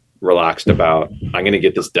relaxed about, I'm going to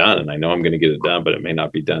get this done. And I know I'm going to get it done, but it may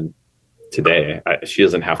not be done today. She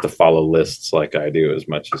doesn't have to follow lists like I do as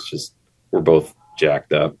much. It's just we're both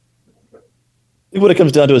jacked up. What it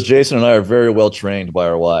comes down to is Jason and I are very well trained by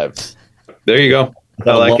our wives. There you go.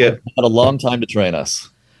 I like it. Had a long time to train us.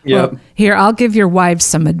 Yeah. Well, here, I'll give your wives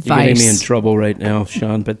some advice. You're getting me in trouble right now,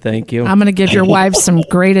 Sean, but thank you. I'm going to give your wives some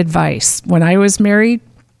great advice. When I was married,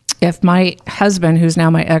 if my husband, who's now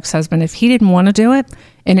my ex-husband, if he didn't want to do it,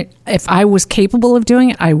 and if I was capable of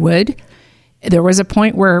doing it, I would. There was a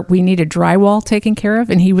point where we needed drywall taken care of,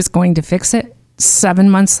 and he was going to fix it. 7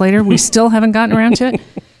 months later, we still haven't gotten around to it.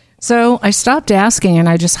 So I stopped asking, and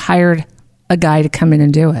I just hired a guy to come in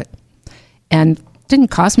and do it. And it didn't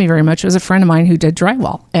cost me very much. It was a friend of mine who did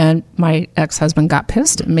drywall. And my ex-husband got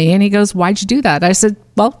pissed at me, and he goes, why'd you do that? I said,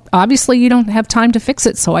 well, obviously you don't have time to fix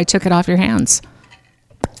it, so I took it off your hands.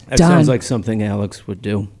 That sounds like something Alex would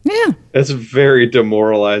do. Yeah. It's very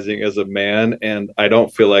demoralizing as a man, and I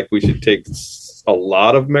don't feel like we should take a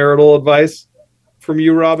lot of marital advice from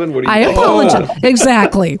you, Robin. What do you think? I apologize.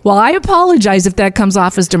 Exactly. Well, I apologize if that comes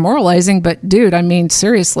off as demoralizing, but dude, I mean,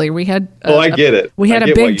 seriously, we had I get it. We had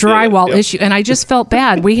a big drywall issue, and I just felt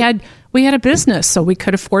bad. We had a business, so we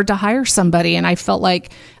could afford to hire somebody, and I felt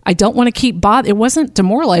like I don't want to keep it wasn't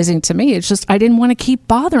demoralizing to me. It's just I didn't want to keep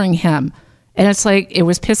bothering him. And it's like, it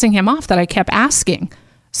was pissing him off that I kept asking.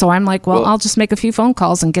 So I'm like, well, I'll just make a few phone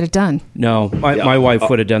calls and get it done. No, my wife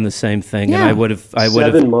would have done the same thing. And I would have.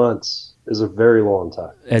 7 months is a very long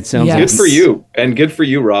time. It sounds good for you. And good for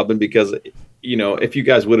you, Robin, because, you know, if you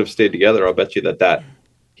guys would have stayed together, I'll bet you that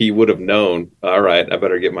he would have known, all right, I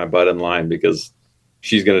better get my butt in line because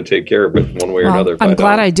she's going to take care of it one way or another. I'm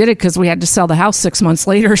glad I did it because we had to sell the house 6 months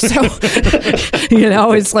later. So, you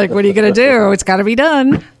know, it's like, what are you going to do? It's got to be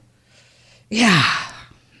done. Yeah.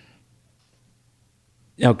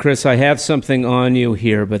 Now, Chris, I have something on you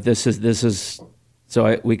here, but this is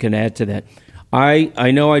so we can add to that.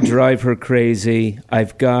 I know I drive her crazy.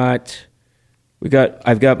 I've got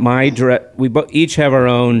my dress. We each have our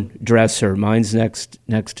own dresser. Mine's next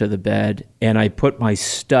to the bed, and I put my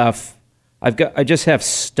stuff. I just have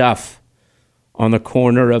stuff on the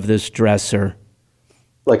corner of this dresser,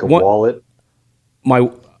 like a wallet.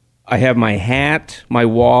 I have my hat, my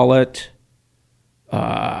wallet.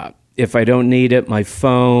 If I don't need it, my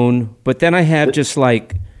phone. But then I have just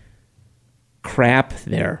like crap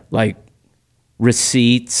there, like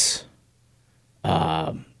receipts.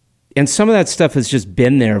 And some of that stuff has just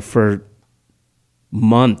been there for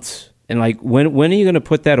months. And like, when are you going to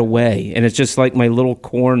put that away? And it's just like my little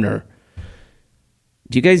corner.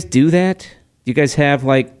 Do you guys do that? Do you guys have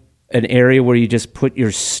like an area where you just put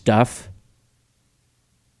your stuff?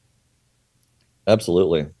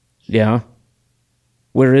 Absolutely. Yeah.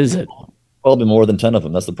 Where is it? Probably more than 10 of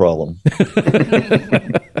them. That's the problem.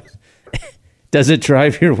 Does it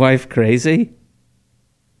drive your wife crazy?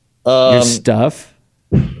 Your stuff?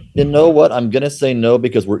 You know what? I'm going to say no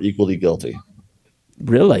because we're equally guilty.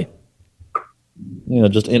 Really? You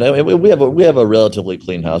know, we have a relatively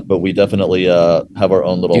clean house, but we definitely have our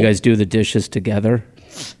own little. Do you guys do the dishes together?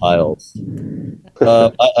 Piles.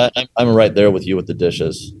 I'm right there with you with the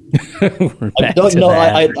dishes. I'm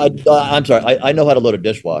sorry. I know how to load a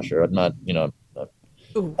dishwasher. I'm not, you know,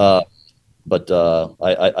 but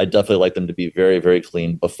I definitely like them to be very, very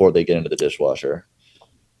clean before they get into the dishwasher.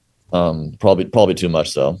 Probably too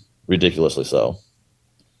much so, ridiculously so.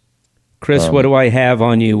 Chris, what do I have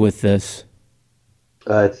on you with this?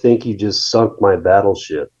 I think you just sunk my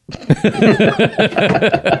battleship.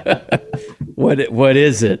 What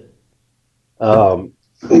is it?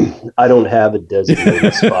 I don't have a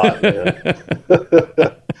designated spot, man.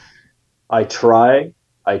 I try.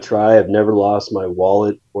 I've never lost my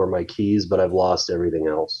wallet or my keys, but I've lost everything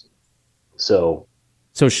else. So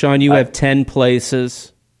Sean, you have 10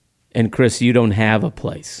 places, and Chris, you don't have a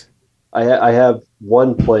place. I have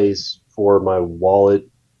one place for my wallet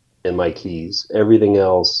and my keys. Everything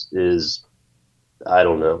else is, I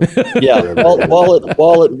don't know. Yeah, wallet,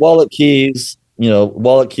 keys.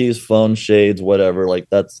 Wallet, keys, phone, shades, whatever. Like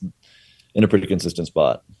that's in a pretty consistent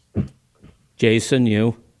spot. Jason,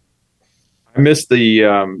 you? I missed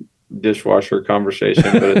the dishwasher conversation,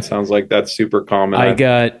 but it sounds like that's super common. I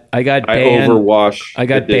got banned. I overwash. I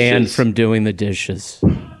got banned from doing the dishes.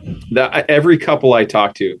 Every couple I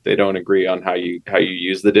talk to, they don't agree on how you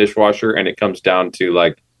use the dishwasher, and it comes down to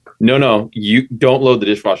like, no, you don't load the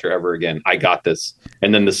dishwasher ever again. I got this.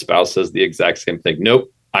 And then the spouse says the exact same thing.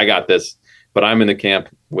 Nope, I got this. But I'm in the camp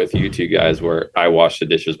with you two guys where I wash the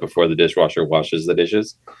dishes before the dishwasher washes the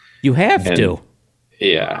dishes. You have to.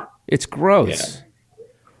 Yeah. It's gross. Yeah.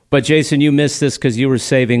 But Jason, you missed this because you were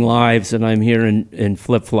saving lives, and I'm here in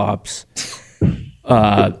flip-flops.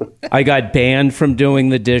 I got banned from doing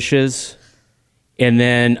the dishes, and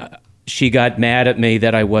then she got mad at me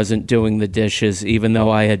that I wasn't doing the dishes, even though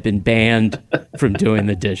I had been banned from doing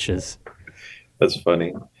the dishes. That's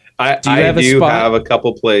funny. I do have a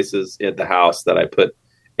couple places at the house that I put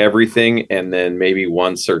everything, and then maybe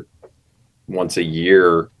once a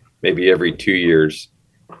year, maybe every 2 years,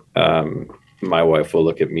 my wife will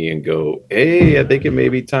look at me and go, "Hey, I think it may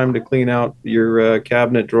be time to clean out your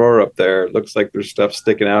cabinet drawer up there. It looks like there's stuff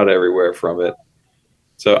sticking out everywhere from it."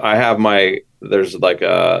 So I have there's like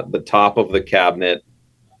the top of the cabinet,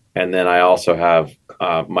 and then I also have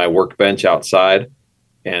my workbench outside,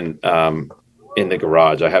 and in the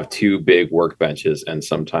garage I have 2 big workbenches, and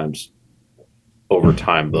sometimes over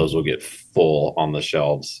time those will get full on the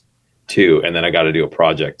shelves too, and then I got to do a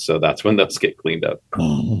project, so that's when those get cleaned up.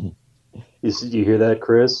 You hear that,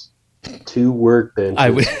 Chris? 2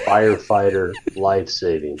 workbenches, firefighter,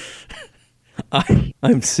 life-saving.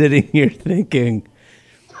 I'm sitting here thinking,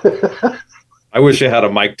 I wish I had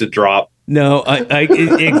a mic to drop. No,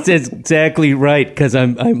 it's exactly right, because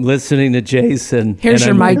I'm listening to Jason. Here's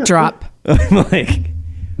your mic drop. I'm like,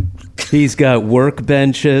 he's got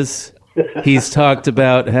workbenches. He's talked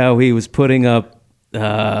about how he was putting up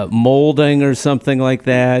molding or something like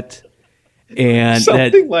that. And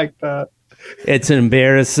something like that. It's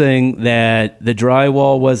embarrassing that the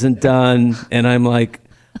drywall wasn't done. And I'm like,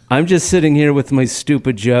 I'm just sitting here with my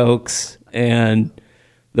stupid jokes, and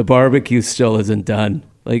the barbecue still isn't done.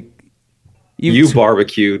 Like, you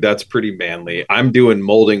barbecue, that's pretty manly. I'm doing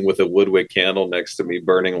molding with a woodwick candle next to me,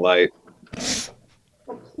 burning light.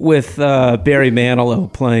 With Barry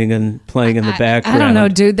Manilow playing in the background. I don't know,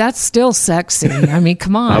 dude. That's still sexy. I mean,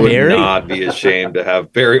 come on. I would not be ashamed to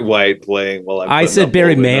have Barry White playing while I said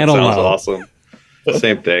Barry Manilow. That sounds awesome.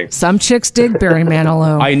 Same thing. Some chicks dig Barry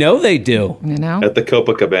Manilow. I know they do. You know, at the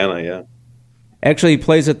Copacabana, yeah. Actually, he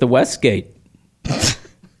plays at the Westgate.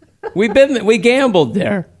 We gambled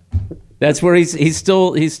there. That's where he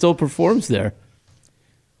still performs there.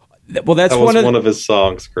 Well, that was one of his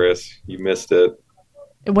songs, Chris. You missed it.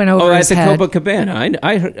 It went over his head. At the Copacabana.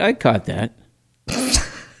 I caught that.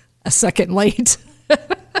 A second late.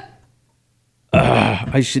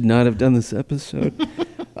 I should not have done this episode.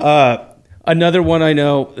 Another one I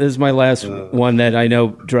know, this is my last one that I know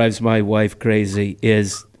drives my wife crazy,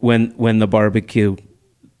 is when the barbecue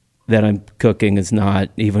that I'm cooking is not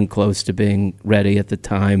even close to being ready at the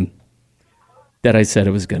time that I said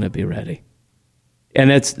it was going to be ready.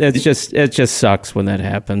 And it just sucks when that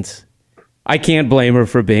happens. I can't blame her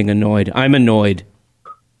for being annoyed. I'm annoyed.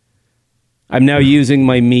 I'm now using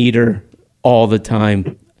my meter all the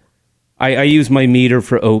time. I use my meter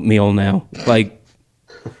for oatmeal now. Like,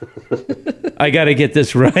 I got to get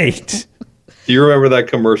this right. Do you remember that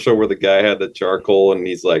commercial where the guy had the charcoal and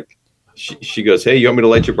he's like, she goes, "Hey, you want me to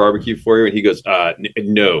light your barbecue for you?" And he goes,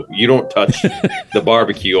 "No, you don't touch the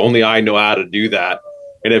barbecue. Only I know how to do that."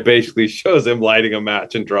 And it basically shows him lighting a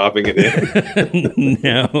match and dropping it in.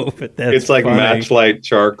 No, but that's it's like funny. matchlight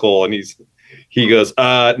charcoal, and he goes,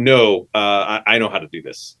 "No, I know how to do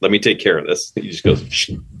this. Let me take care of this." He just goes,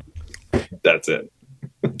 "Shh." That's it.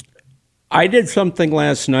 I did something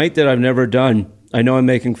last night that I've never done. I know I'm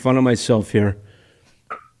making fun of myself here.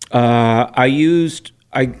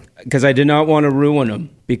 Because I did not want to ruin them,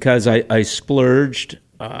 because I splurged.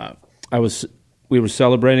 We were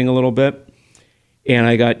celebrating a little bit. and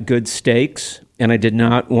I got good steaks, and I did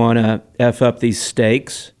not want to F up these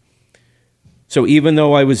steaks. So even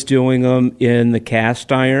though I was doing them in the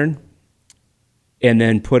cast iron and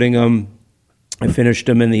then I finished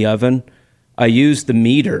them in the oven, I used the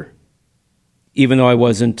meter, even though I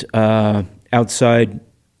wasn't outside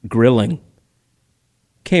grilling.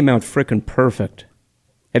 Came out frickin' perfect.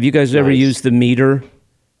 Have you guys ever used the meter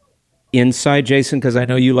inside, Jason? Because I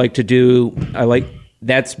know you like to do,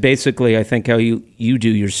 that's basically, I think, how you do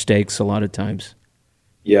your steaks a lot of times.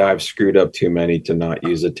 Yeah, I've screwed up too many to not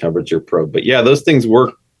use a temperature probe. But yeah, those things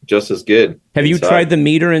work just as good. Have you tried the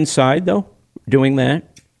meter inside, though, doing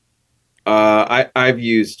that? I've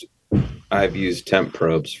used temp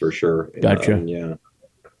probes for sure. Gotcha. Yeah.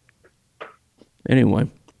 Anyway,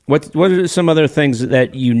 what are some other things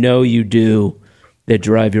that you do that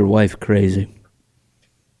drive your wife crazy?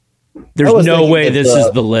 There's no way this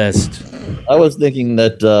is the list. I was thinking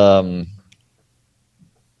that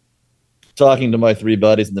talking to my 3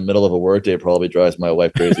 buddies in the middle of a workday probably drives my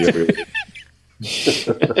wife crazy every week.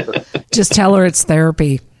 Just tell her it's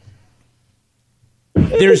therapy.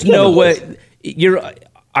 There's no way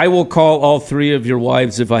I will call all 3 of your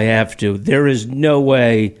wives if I have to. There is no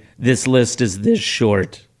way this list is this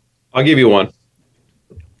short. I'll give you one.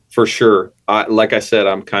 For sure. Like I said,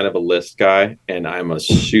 I'm kind of a list guy, and I'm a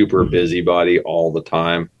super busybody all the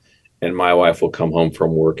time. And my wife will come home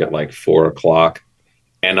from work at like 4:00,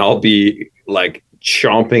 and I'll be like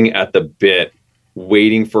chomping at the bit,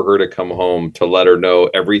 waiting for her to come home to let her know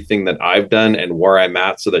everything that I've done and where I'm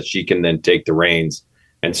at so that she can then take the reins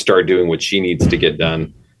and start doing what she needs to get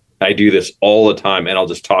done. I do this all the time, and I'll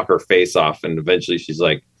just talk her face off. And eventually she's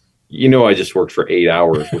like, I just worked for 8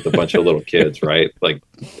 hours with a bunch of little kids, right? Like,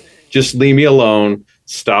 just leave me alone.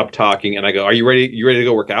 Stop talking. And I go, are you ready? You ready to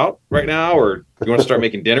go work out right now? Or you want to start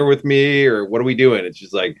making dinner with me? Or what are we doing? And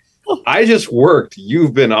she's like, I just worked.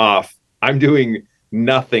 You've been off. I'm doing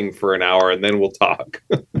nothing for an hour, and then we'll talk.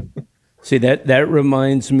 See, that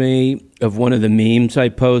reminds me of one of the memes I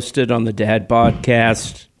posted on the Dad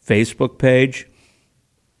Podcast Facebook page,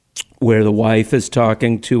 where the wife is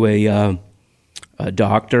talking to a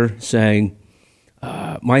doctor saying,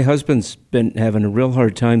 my husband's been having a real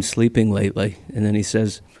hard time sleeping lately. And then he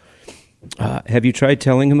says, have you tried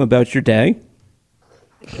telling him about your day?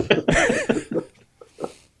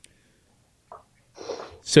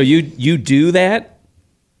 So you do that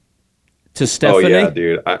to Stephanie? Oh yeah,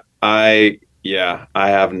 dude. I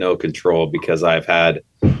have no control because I've had,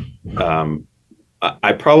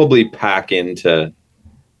 I probably pack into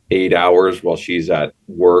 8 hours while she's at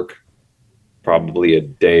work, probably a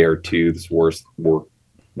day or two's worth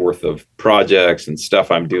of projects and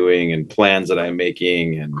stuff I'm doing and plans that I'm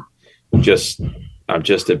making. And I'm just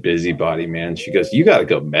a busybody, man. She goes, you got to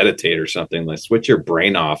go meditate or something. Like, switch your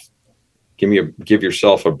brain off. Give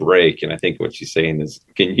yourself a break. And I think what she's saying is,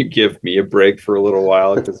 can you give me a break for a little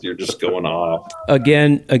while? Because you're just going off.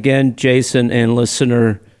 Again, Jason and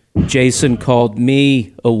listener, Jason called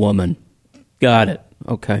me a woman. Got it.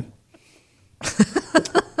 Okay.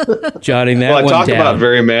 Jotting that one down. I talk about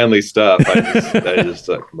very manly stuff. I just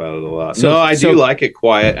talk about it a lot. I do like it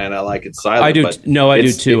quiet and I like it silent. I do. I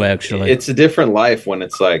do too, actually. It's a different life when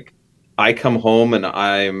it's like I come home and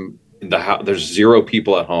I'm in the house. There's 0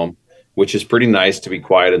 people at home, which is pretty nice to be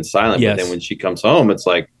quiet and silent. Yes. But then when she comes home, it's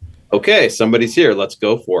like, okay, somebody's here. Let's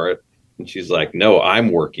go for it. And she's like, no,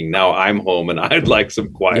 I'm working. Now I'm home and I'd like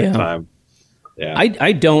some quiet time. Yeah.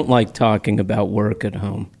 I don't like talking about work at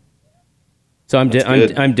home. So I'm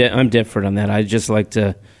different on that. I just like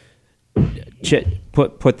to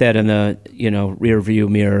put that in the rear view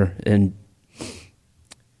mirror and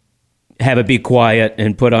have it be quiet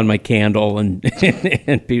and put on my candle and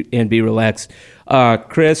be relaxed.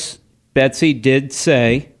 Chris, Betsy did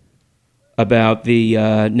say about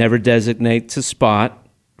the never designates a spot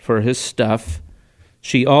for his stuff.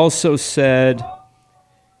 She also said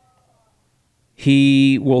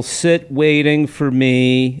he will sit waiting for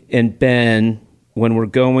me and Ben when we're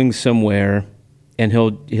going somewhere, and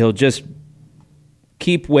he'll just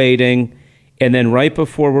keep waiting, and then right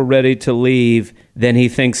before we're ready to leave, then he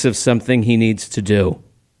thinks of something he needs to do.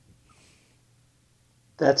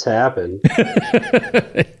 That's happened.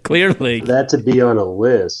 Clearly. That to be on a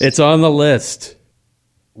list. It's on the list.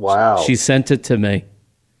 Wow. She sent it to me.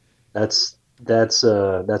 That's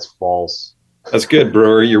false. That's good,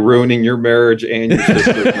 Brewer. You're ruining your marriage and your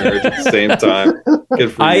sister's marriage at the same time.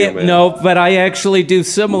 Good for you, man. No, but I actually do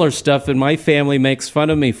similar stuff, and my family makes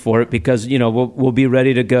fun of me for it because, we'll be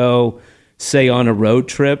ready to go, say, on a road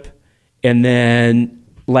trip, and then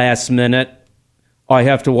last minute, I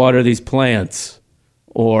have to water these plants.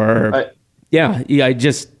 Or, I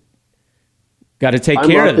just, Got to take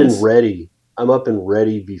care of this. I'm up and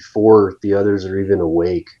ready before the others are even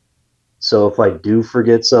awake. So if I do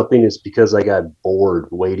forget something, it's because I got bored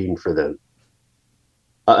waiting for them.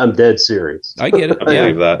 I'm dead serious. I get it. I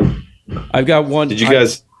believe that. I've got one. Did you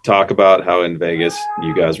guys talk about how in Vegas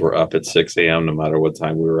you guys were up at 6 a.m. no matter what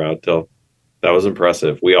time we were out till? That was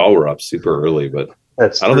impressive. We all were up super early, but I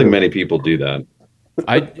don't think many people do that.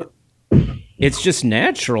 It's just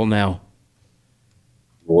natural now.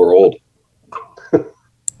 We're old.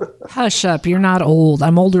 Hush up. You're not old.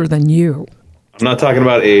 I'm older than you. I'm not talking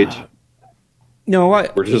about age. No,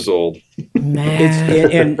 we're just old.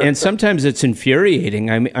 Man. And sometimes it's infuriating.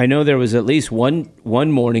 I know there was at least one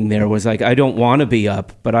morning there was like, I don't want to be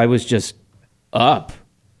up, but I was just up.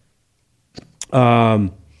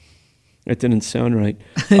 It didn't sound right.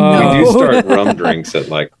 No. We do start rum drinks at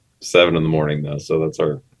like 7 in the morning though, so that's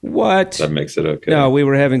our... What? That makes it okay. No, we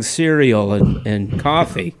were having cereal and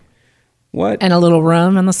coffee. What? And a little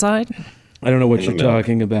rum on the side? I don't know what you're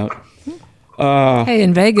talking about. Hey,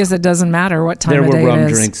 in Vegas, it doesn't matter what time there of day were rum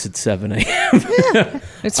it is. drinks at 7 a.m. Yeah,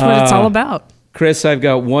 it's what it's all about. Chris, I've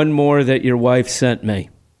got one more that your wife sent me.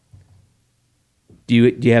 Do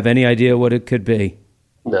you have any idea what it could be?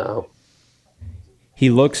 No. He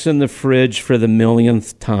looks in the fridge for the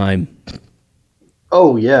millionth time.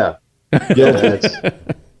 Oh, yeah.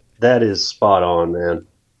 That is spot on, man.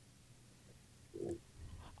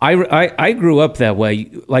 I grew up that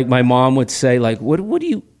way. Like my mom would say, like, what are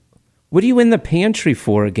you in the pantry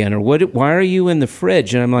for again? Or why are you in the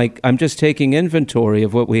fridge? And I'm like, I'm just taking inventory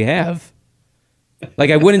of what we have.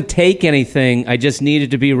 Like I wouldn't take anything. I just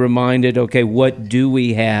needed to be reminded, okay, what do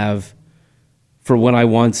we have for when I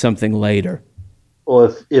want something later?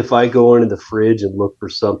 Well, if I go into the fridge and look for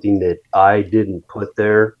something that I didn't put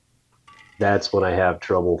there, that's when I have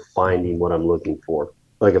trouble finding what I'm looking for.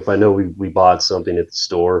 Like if I know we bought something at the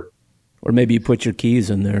store. Or maybe you put your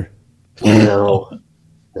keys in there. No.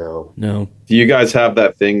 Do you guys have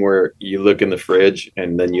that thing where you look in the fridge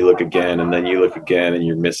and then you look again and then you look again and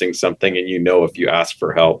you're missing something and you know if you ask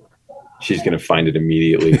for help, she's going to find it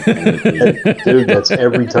immediately? Dude, that's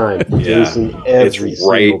every time. Yeah. Jason, it's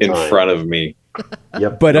right in front of me.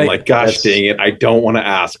 Yep. But I'm like, gosh dang it, I don't want to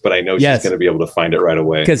ask, but I know she's going to be able to find it right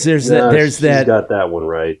away. Because she's got that one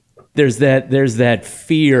right. There's that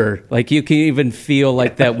fear. Like you can even feel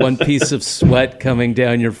like that one piece of sweat coming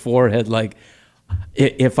down your forehead. Like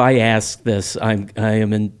if I ask this, I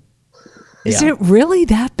am in. Yeah. Is it really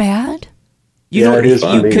that bad? It is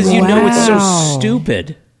because you know it's so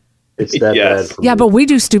stupid. It's that bad for me. Yeah, but we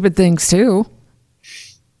do stupid things too.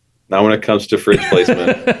 Not when it comes to fridge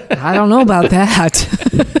placement. I don't know about that.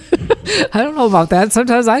 I don't know about that.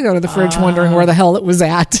 Sometimes I go to the fridge wondering where the hell it was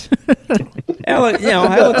at.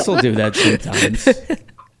 Alex will do that sometimes.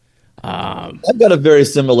 I've got a very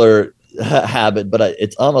similar habit, but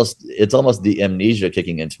it's almost the amnesia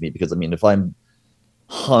kicking into me because I mean, if I'm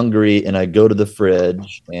hungry and I go to the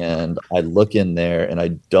fridge and I look in there and I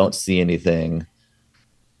don't see anything,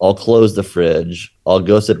 I'll close the fridge. I'll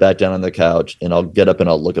go sit back down on the couch and I'll get up and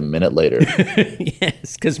I'll look a minute later.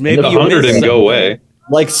 Yes, because maybe the hunger didn't go away.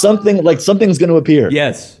 Like something's going to appear.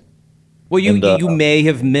 Yes. Well, you may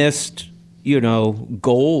have missed,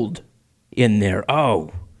 gold in there. Oh,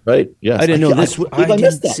 right. Yes. I didn't know this. I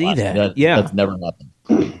didn't see that. Yeah, that's never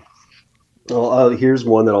happened. Well, here's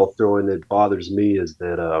one that I'll throw in that bothers me is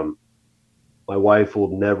that my wife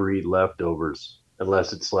will never eat leftovers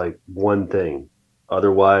unless it's like one thing.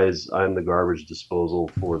 Otherwise, I'm the garbage disposal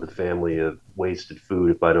for the family of wasted food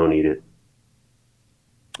if I don't eat it.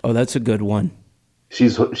 Oh, that's a good one. She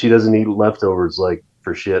doesn't eat leftovers like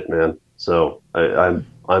for shit, man. So I'm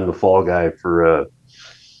the fall guy for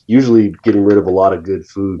usually getting rid of a lot of good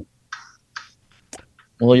food.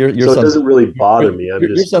 Well, your so it doesn't really bother me. I'm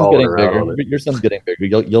just calling her out on it. Your son's getting bigger.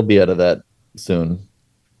 You'll be out of that soon.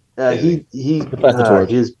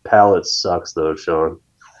 His palate sucks though, Sean.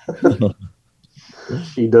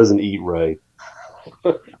 He doesn't eat right.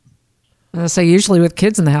 I say usually with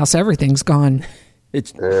kids in the house, everything's gone.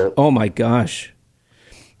 Oh my gosh,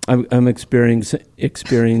 I'm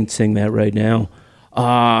experiencing that right now.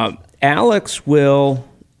 Alex will.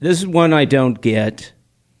 This is one I don't get.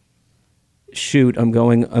 Shoot, I'm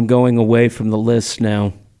going away from the list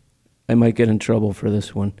now. I might get in trouble for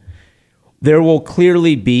this one. There will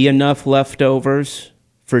clearly be enough leftovers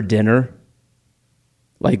for dinner.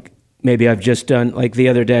 Like maybe I've just done, like the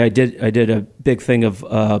other day I did a big thing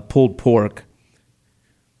of pulled pork.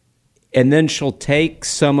 And then she'll take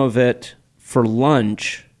some of it for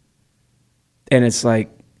lunch. And it's like,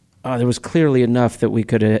 oh, there was clearly enough that we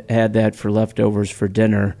could have had that for leftovers for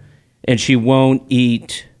dinner. And she won't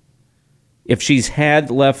eat if she's had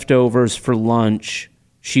leftovers for lunch,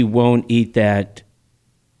 she won't eat that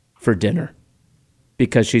for dinner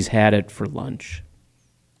because she's had it for lunch.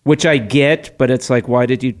 Which I get, but it's like, why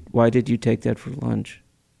did you take that for lunch?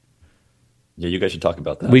 Yeah, you guys should talk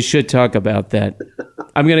about that. We should talk about that.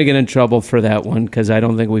 I'm going to get in trouble for that one because I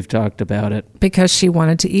don't think we've talked about it. Because she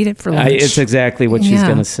wanted to eat it for lunch. It's exactly what she's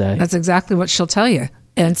going to say. That's exactly what she'll tell you.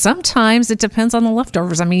 And sometimes it depends on the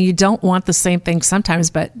leftovers. I mean, you don't want the same thing sometimes,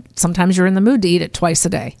 but sometimes you're in the mood to eat it twice a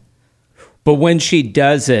day. But when she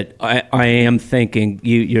does it, I am thinking,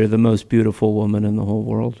 you're the most beautiful woman in the whole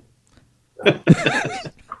world.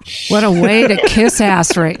 What a way to kiss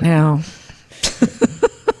ass right now.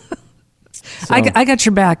 So, I got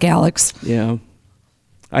your back, Alex. Yeah.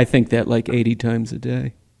 I think that like 80 times a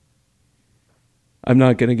day. I'm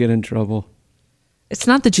not going to get in trouble. It's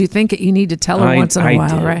not that you think it, you need to tell her once in a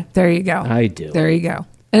while, do. right? There you go. I do. There you go.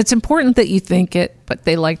 And it's important that you think it, but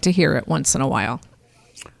they like to hear it once in a while.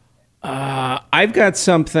 I've got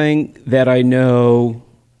something that I know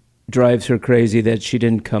drives her crazy that she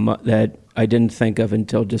didn't come up, that I didn't think of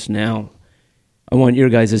until just now. I want your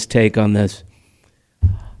guys' take on this.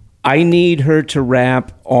 I need her to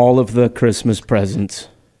wrap all of the Christmas presents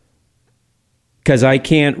because I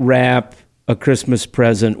can't wrap a Christmas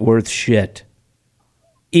present worth shit,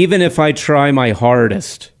 even if I try my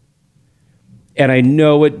hardest. And I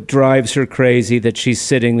know it drives her crazy that she's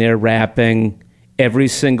sitting there wrapping every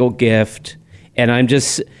single gift, and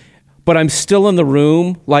I'm still in the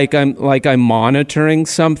room like I'm monitoring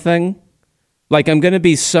something, like I'm going to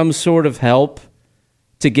be some sort of help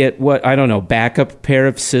to get backup pair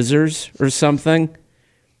of scissors or something.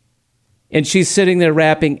 And she's sitting there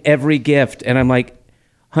wrapping every gift, and I'm like,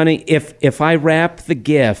 honey, if I wrap the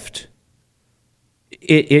gift,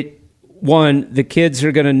 the kids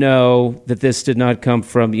are going to know that this did not come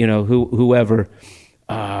from whoever.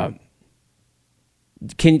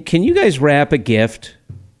 Can you guys wrap a gift?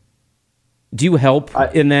 Do you help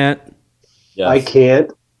in that? Yes. I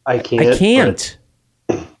can't. I can't.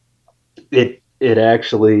 It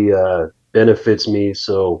actually benefits me.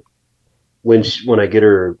 So when I get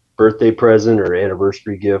her birthday present or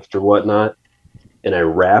anniversary gift or whatnot, and I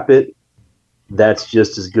wrap it, that's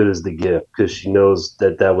just as good as the gift because she knows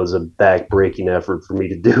that was a back-breaking effort for me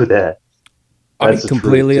to do that. That's I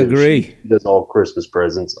completely agree. She does all Christmas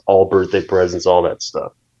presents, all birthday presents, all that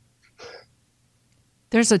stuff.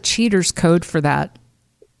 There's a cheater's code for that.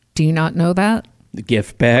 Do you not know that? The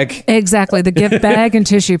gift bag? Exactly, the gift bag and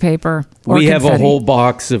tissue paper. We have a whole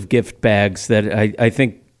box of gift bags that I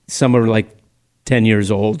think some are like 10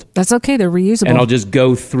 years old. That's okay, they're reusable. And I'll just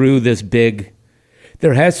go through this big...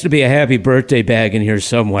 There has to be a happy birthday bag in here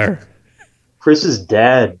somewhere. Chris's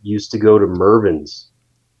dad used to go to Mervyn's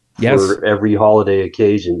for every holiday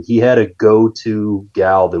occasion. He had a go-to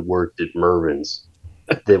gal that worked at Mervyn's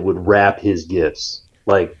that would wrap his gifts.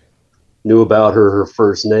 Like, knew about her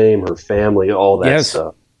first name, her family, all that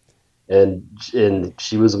stuff. And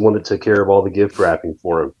she was the one that took care of all the gift wrapping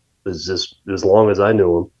for him. It was just as long as I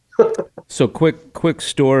knew him. So quick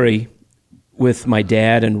story with my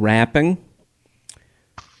dad and wrapping.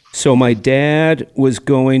 So my dad was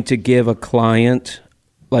going to give a client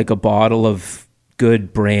like a bottle of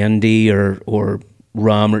good brandy or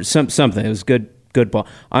rum or something. It was good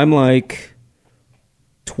bottle. I'm like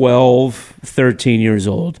 12, 13 years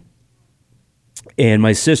old. And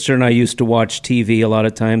my sister and I used to watch TV a lot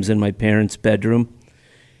of times in my parents' bedroom.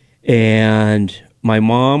 And my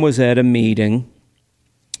mom was at a meeting.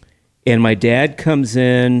 And my dad comes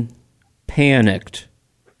in panicked.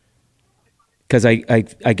 Because I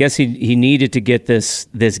guess he needed to get this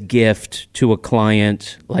gift to a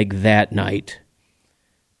client like that night.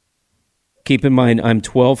 Keep in mind, I'm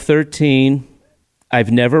 12, 13. I've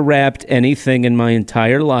never wrapped anything in my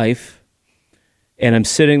entire life. And I'm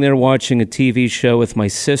sitting there watching a TV show with my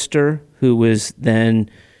sister, who was then,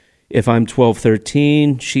 if I'm 12,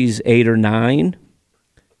 13, she's 8 or 9.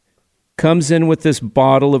 Comes in with this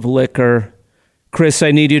bottle of liquor. Chris,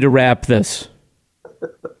 I need you to wrap this.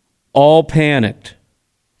 All panicked.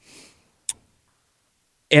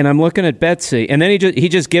 And I'm looking at Betsy, and then he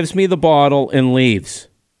just gives me the bottle and leaves,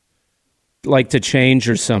 like to change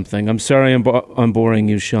or something. I'm sorry I'm boring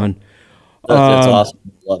you, Sean. That's awesome.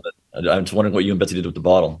 Love it. I'm just wondering what you and Betsy did with the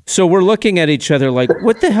bottle. So we're looking at each other like,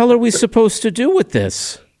 what the hell are we supposed to do with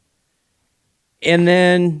this? And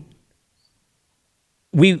then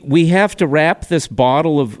we have to wrap this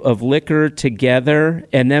bottle of liquor together,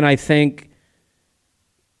 and then I think,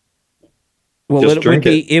 well,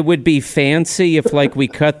 it would be fancy if like we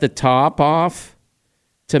cut the top off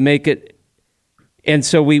to make it. And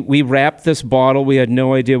so we wrapped this bottle. We had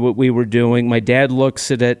no idea what we were doing. My dad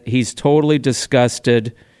looks at it. He's totally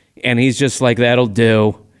disgusted. And he's just like, that'll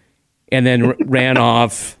do. And then ran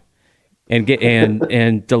off and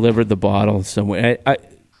delivered the bottle somewhere.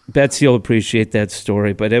 Betsy will appreciate that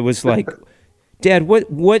story. But it was like, Dad,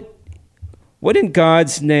 what in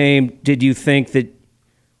God's name did you think that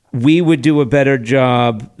we would do a better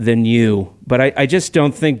job than you? But I just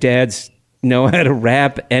don't think dads know how to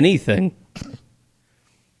wrap anything.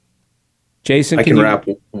 Jason, I can wrap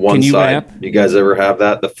one side. Wrap? You guys ever have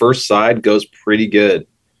that? The first side goes pretty good.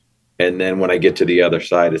 And then when I get to the other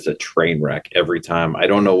side, it's a train wreck every time. I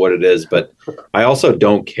don't know what it is, but I also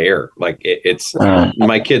don't care. Like it's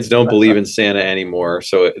my kids don't believe in Santa anymore,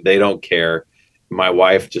 so they don't care. My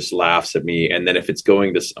wife just laughs at me. And then if it's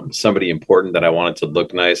going to somebody important that I want it to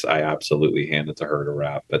look nice, I absolutely hand it to her to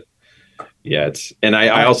wrap. But yeah,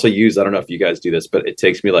 I also use, I don't know if you guys do this, but it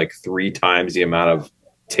takes me like 3 times the amount of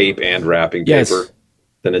tape and wrapping paper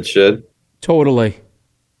than it should. Totally.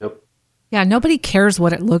 Yeah, nobody cares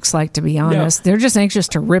what it looks like, to be honest. No. They're just anxious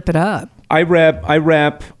to rip it up. I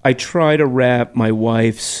try to wrap my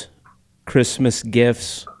wife's Christmas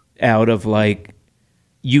gifts out of like,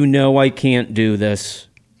 I can't do this.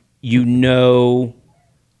 I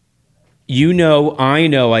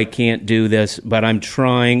know I can't do this, but I'm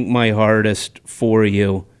trying my hardest for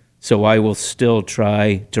you. So I will still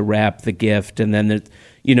try to wrap the gift. And then,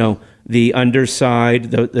 the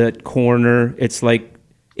underside, the corner, it's like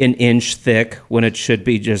an inch thick when it should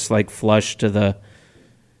be just like flush to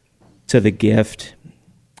the gift.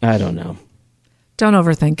 I don't know. Don't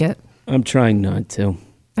overthink it. I'm trying not to.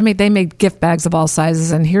 I mean, they make gift bags of all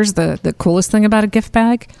sizes, and here's the coolest thing about a gift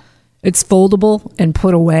bag. It's foldable and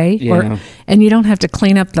put away, and you don't have to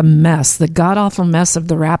clean up the mess, the god-awful mess of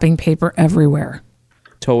the wrapping paper everywhere.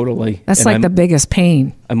 Totally. That's the biggest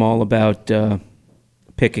pain. I'm all about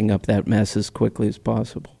picking up that mess as quickly as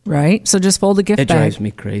possible. Right? So just fold a gift bag. It drives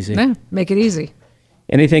me crazy. Yeah, make it easy.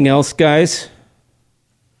 Anything else, guys?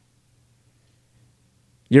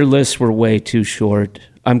 Your lists were way too short.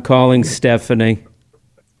 I'm calling Stephanie.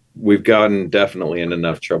 We've gotten definitely in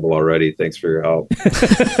enough trouble already. Thanks for your help.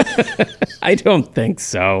 I don't think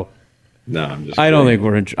so. No, I'm just I don't think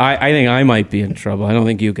we're in I think I might be in trouble. I don't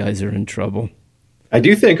think you guys are in trouble. I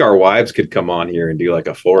do think our wives could come on here and do like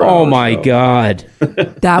a 4-hour Oh my show. God.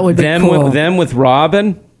 That would be cool. Them with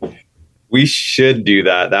Robin? We should do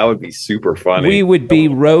that. That would be super funny. We would be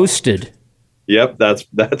roasted. Yep,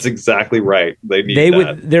 that's exactly right.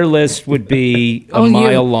 Their list would be a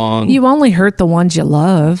mile long. You only hurt the ones you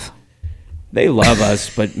love. They love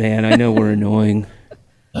us, but man, I know we're annoying.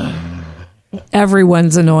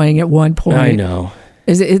 Everyone's annoying at one point. I know.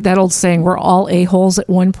 Is it that old saying, we're all a-holes at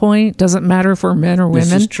one point? Doesn't matter if we're men or women.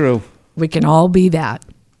 This is true. We can all be that.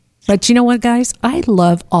 But you know what, guys? I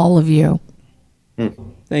love all of you.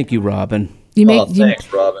 Thank you, Robin.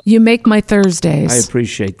 Thanks, Robin. You make my Thursdays. I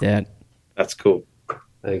appreciate that. That's cool.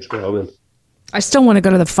 Thanks, Robin. I still want to go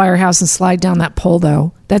to the firehouse and slide down that pole,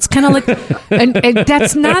 though. That's kind of like, and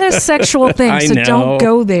that's not a sexual thing, so don't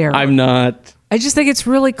go there. I'm not. I just think it's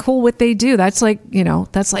really cool what they do. That's like,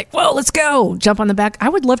 whoa, let's go. Jump on the back. I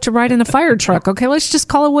would love to ride in a fire truck. Okay, let's just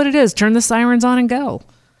call it what it is. Turn the sirens on and go.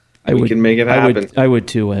 We can make it happen. I would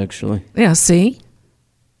too, actually. Yeah, see?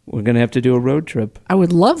 We're going to have to do a road trip. I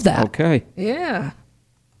would love that. Okay. Yeah.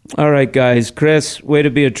 All right, guys. Chris, way to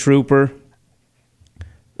be a trooper.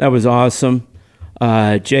 That was awesome.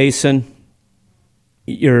 Jason,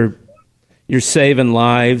 you're saving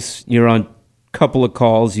lives. You're on a couple of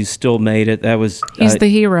calls. You still made it. He's the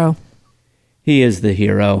hero. He is the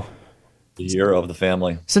hero. The hero of the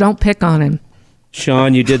family. So don't pick on him.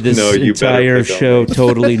 Sean, you did this entire show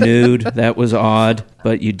totally nude. That was odd,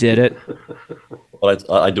 but you did it. Well,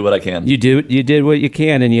 I do what I can. You did what you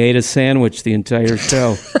can, and you ate a sandwich the entire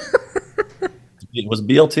show. It was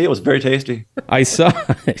BLT. It was very tasty. I saw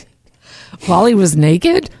it. While he was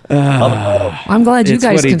naked? I'm glad you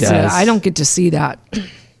guys can see that. I don't get to see that.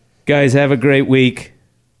 Guys, have a great week.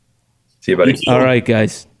 See you, buddy. All right,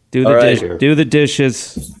 guys. Do the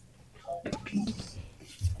dishes.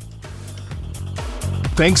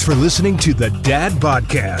 Thanks for listening to the Dad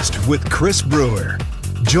Podcast with Chris Brewer.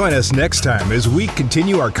 Join us next time as we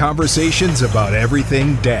continue our conversations about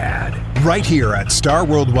everything dad, right here at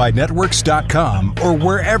StarWorldWideNetworks.com or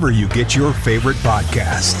wherever you get your favorite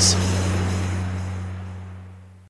podcasts.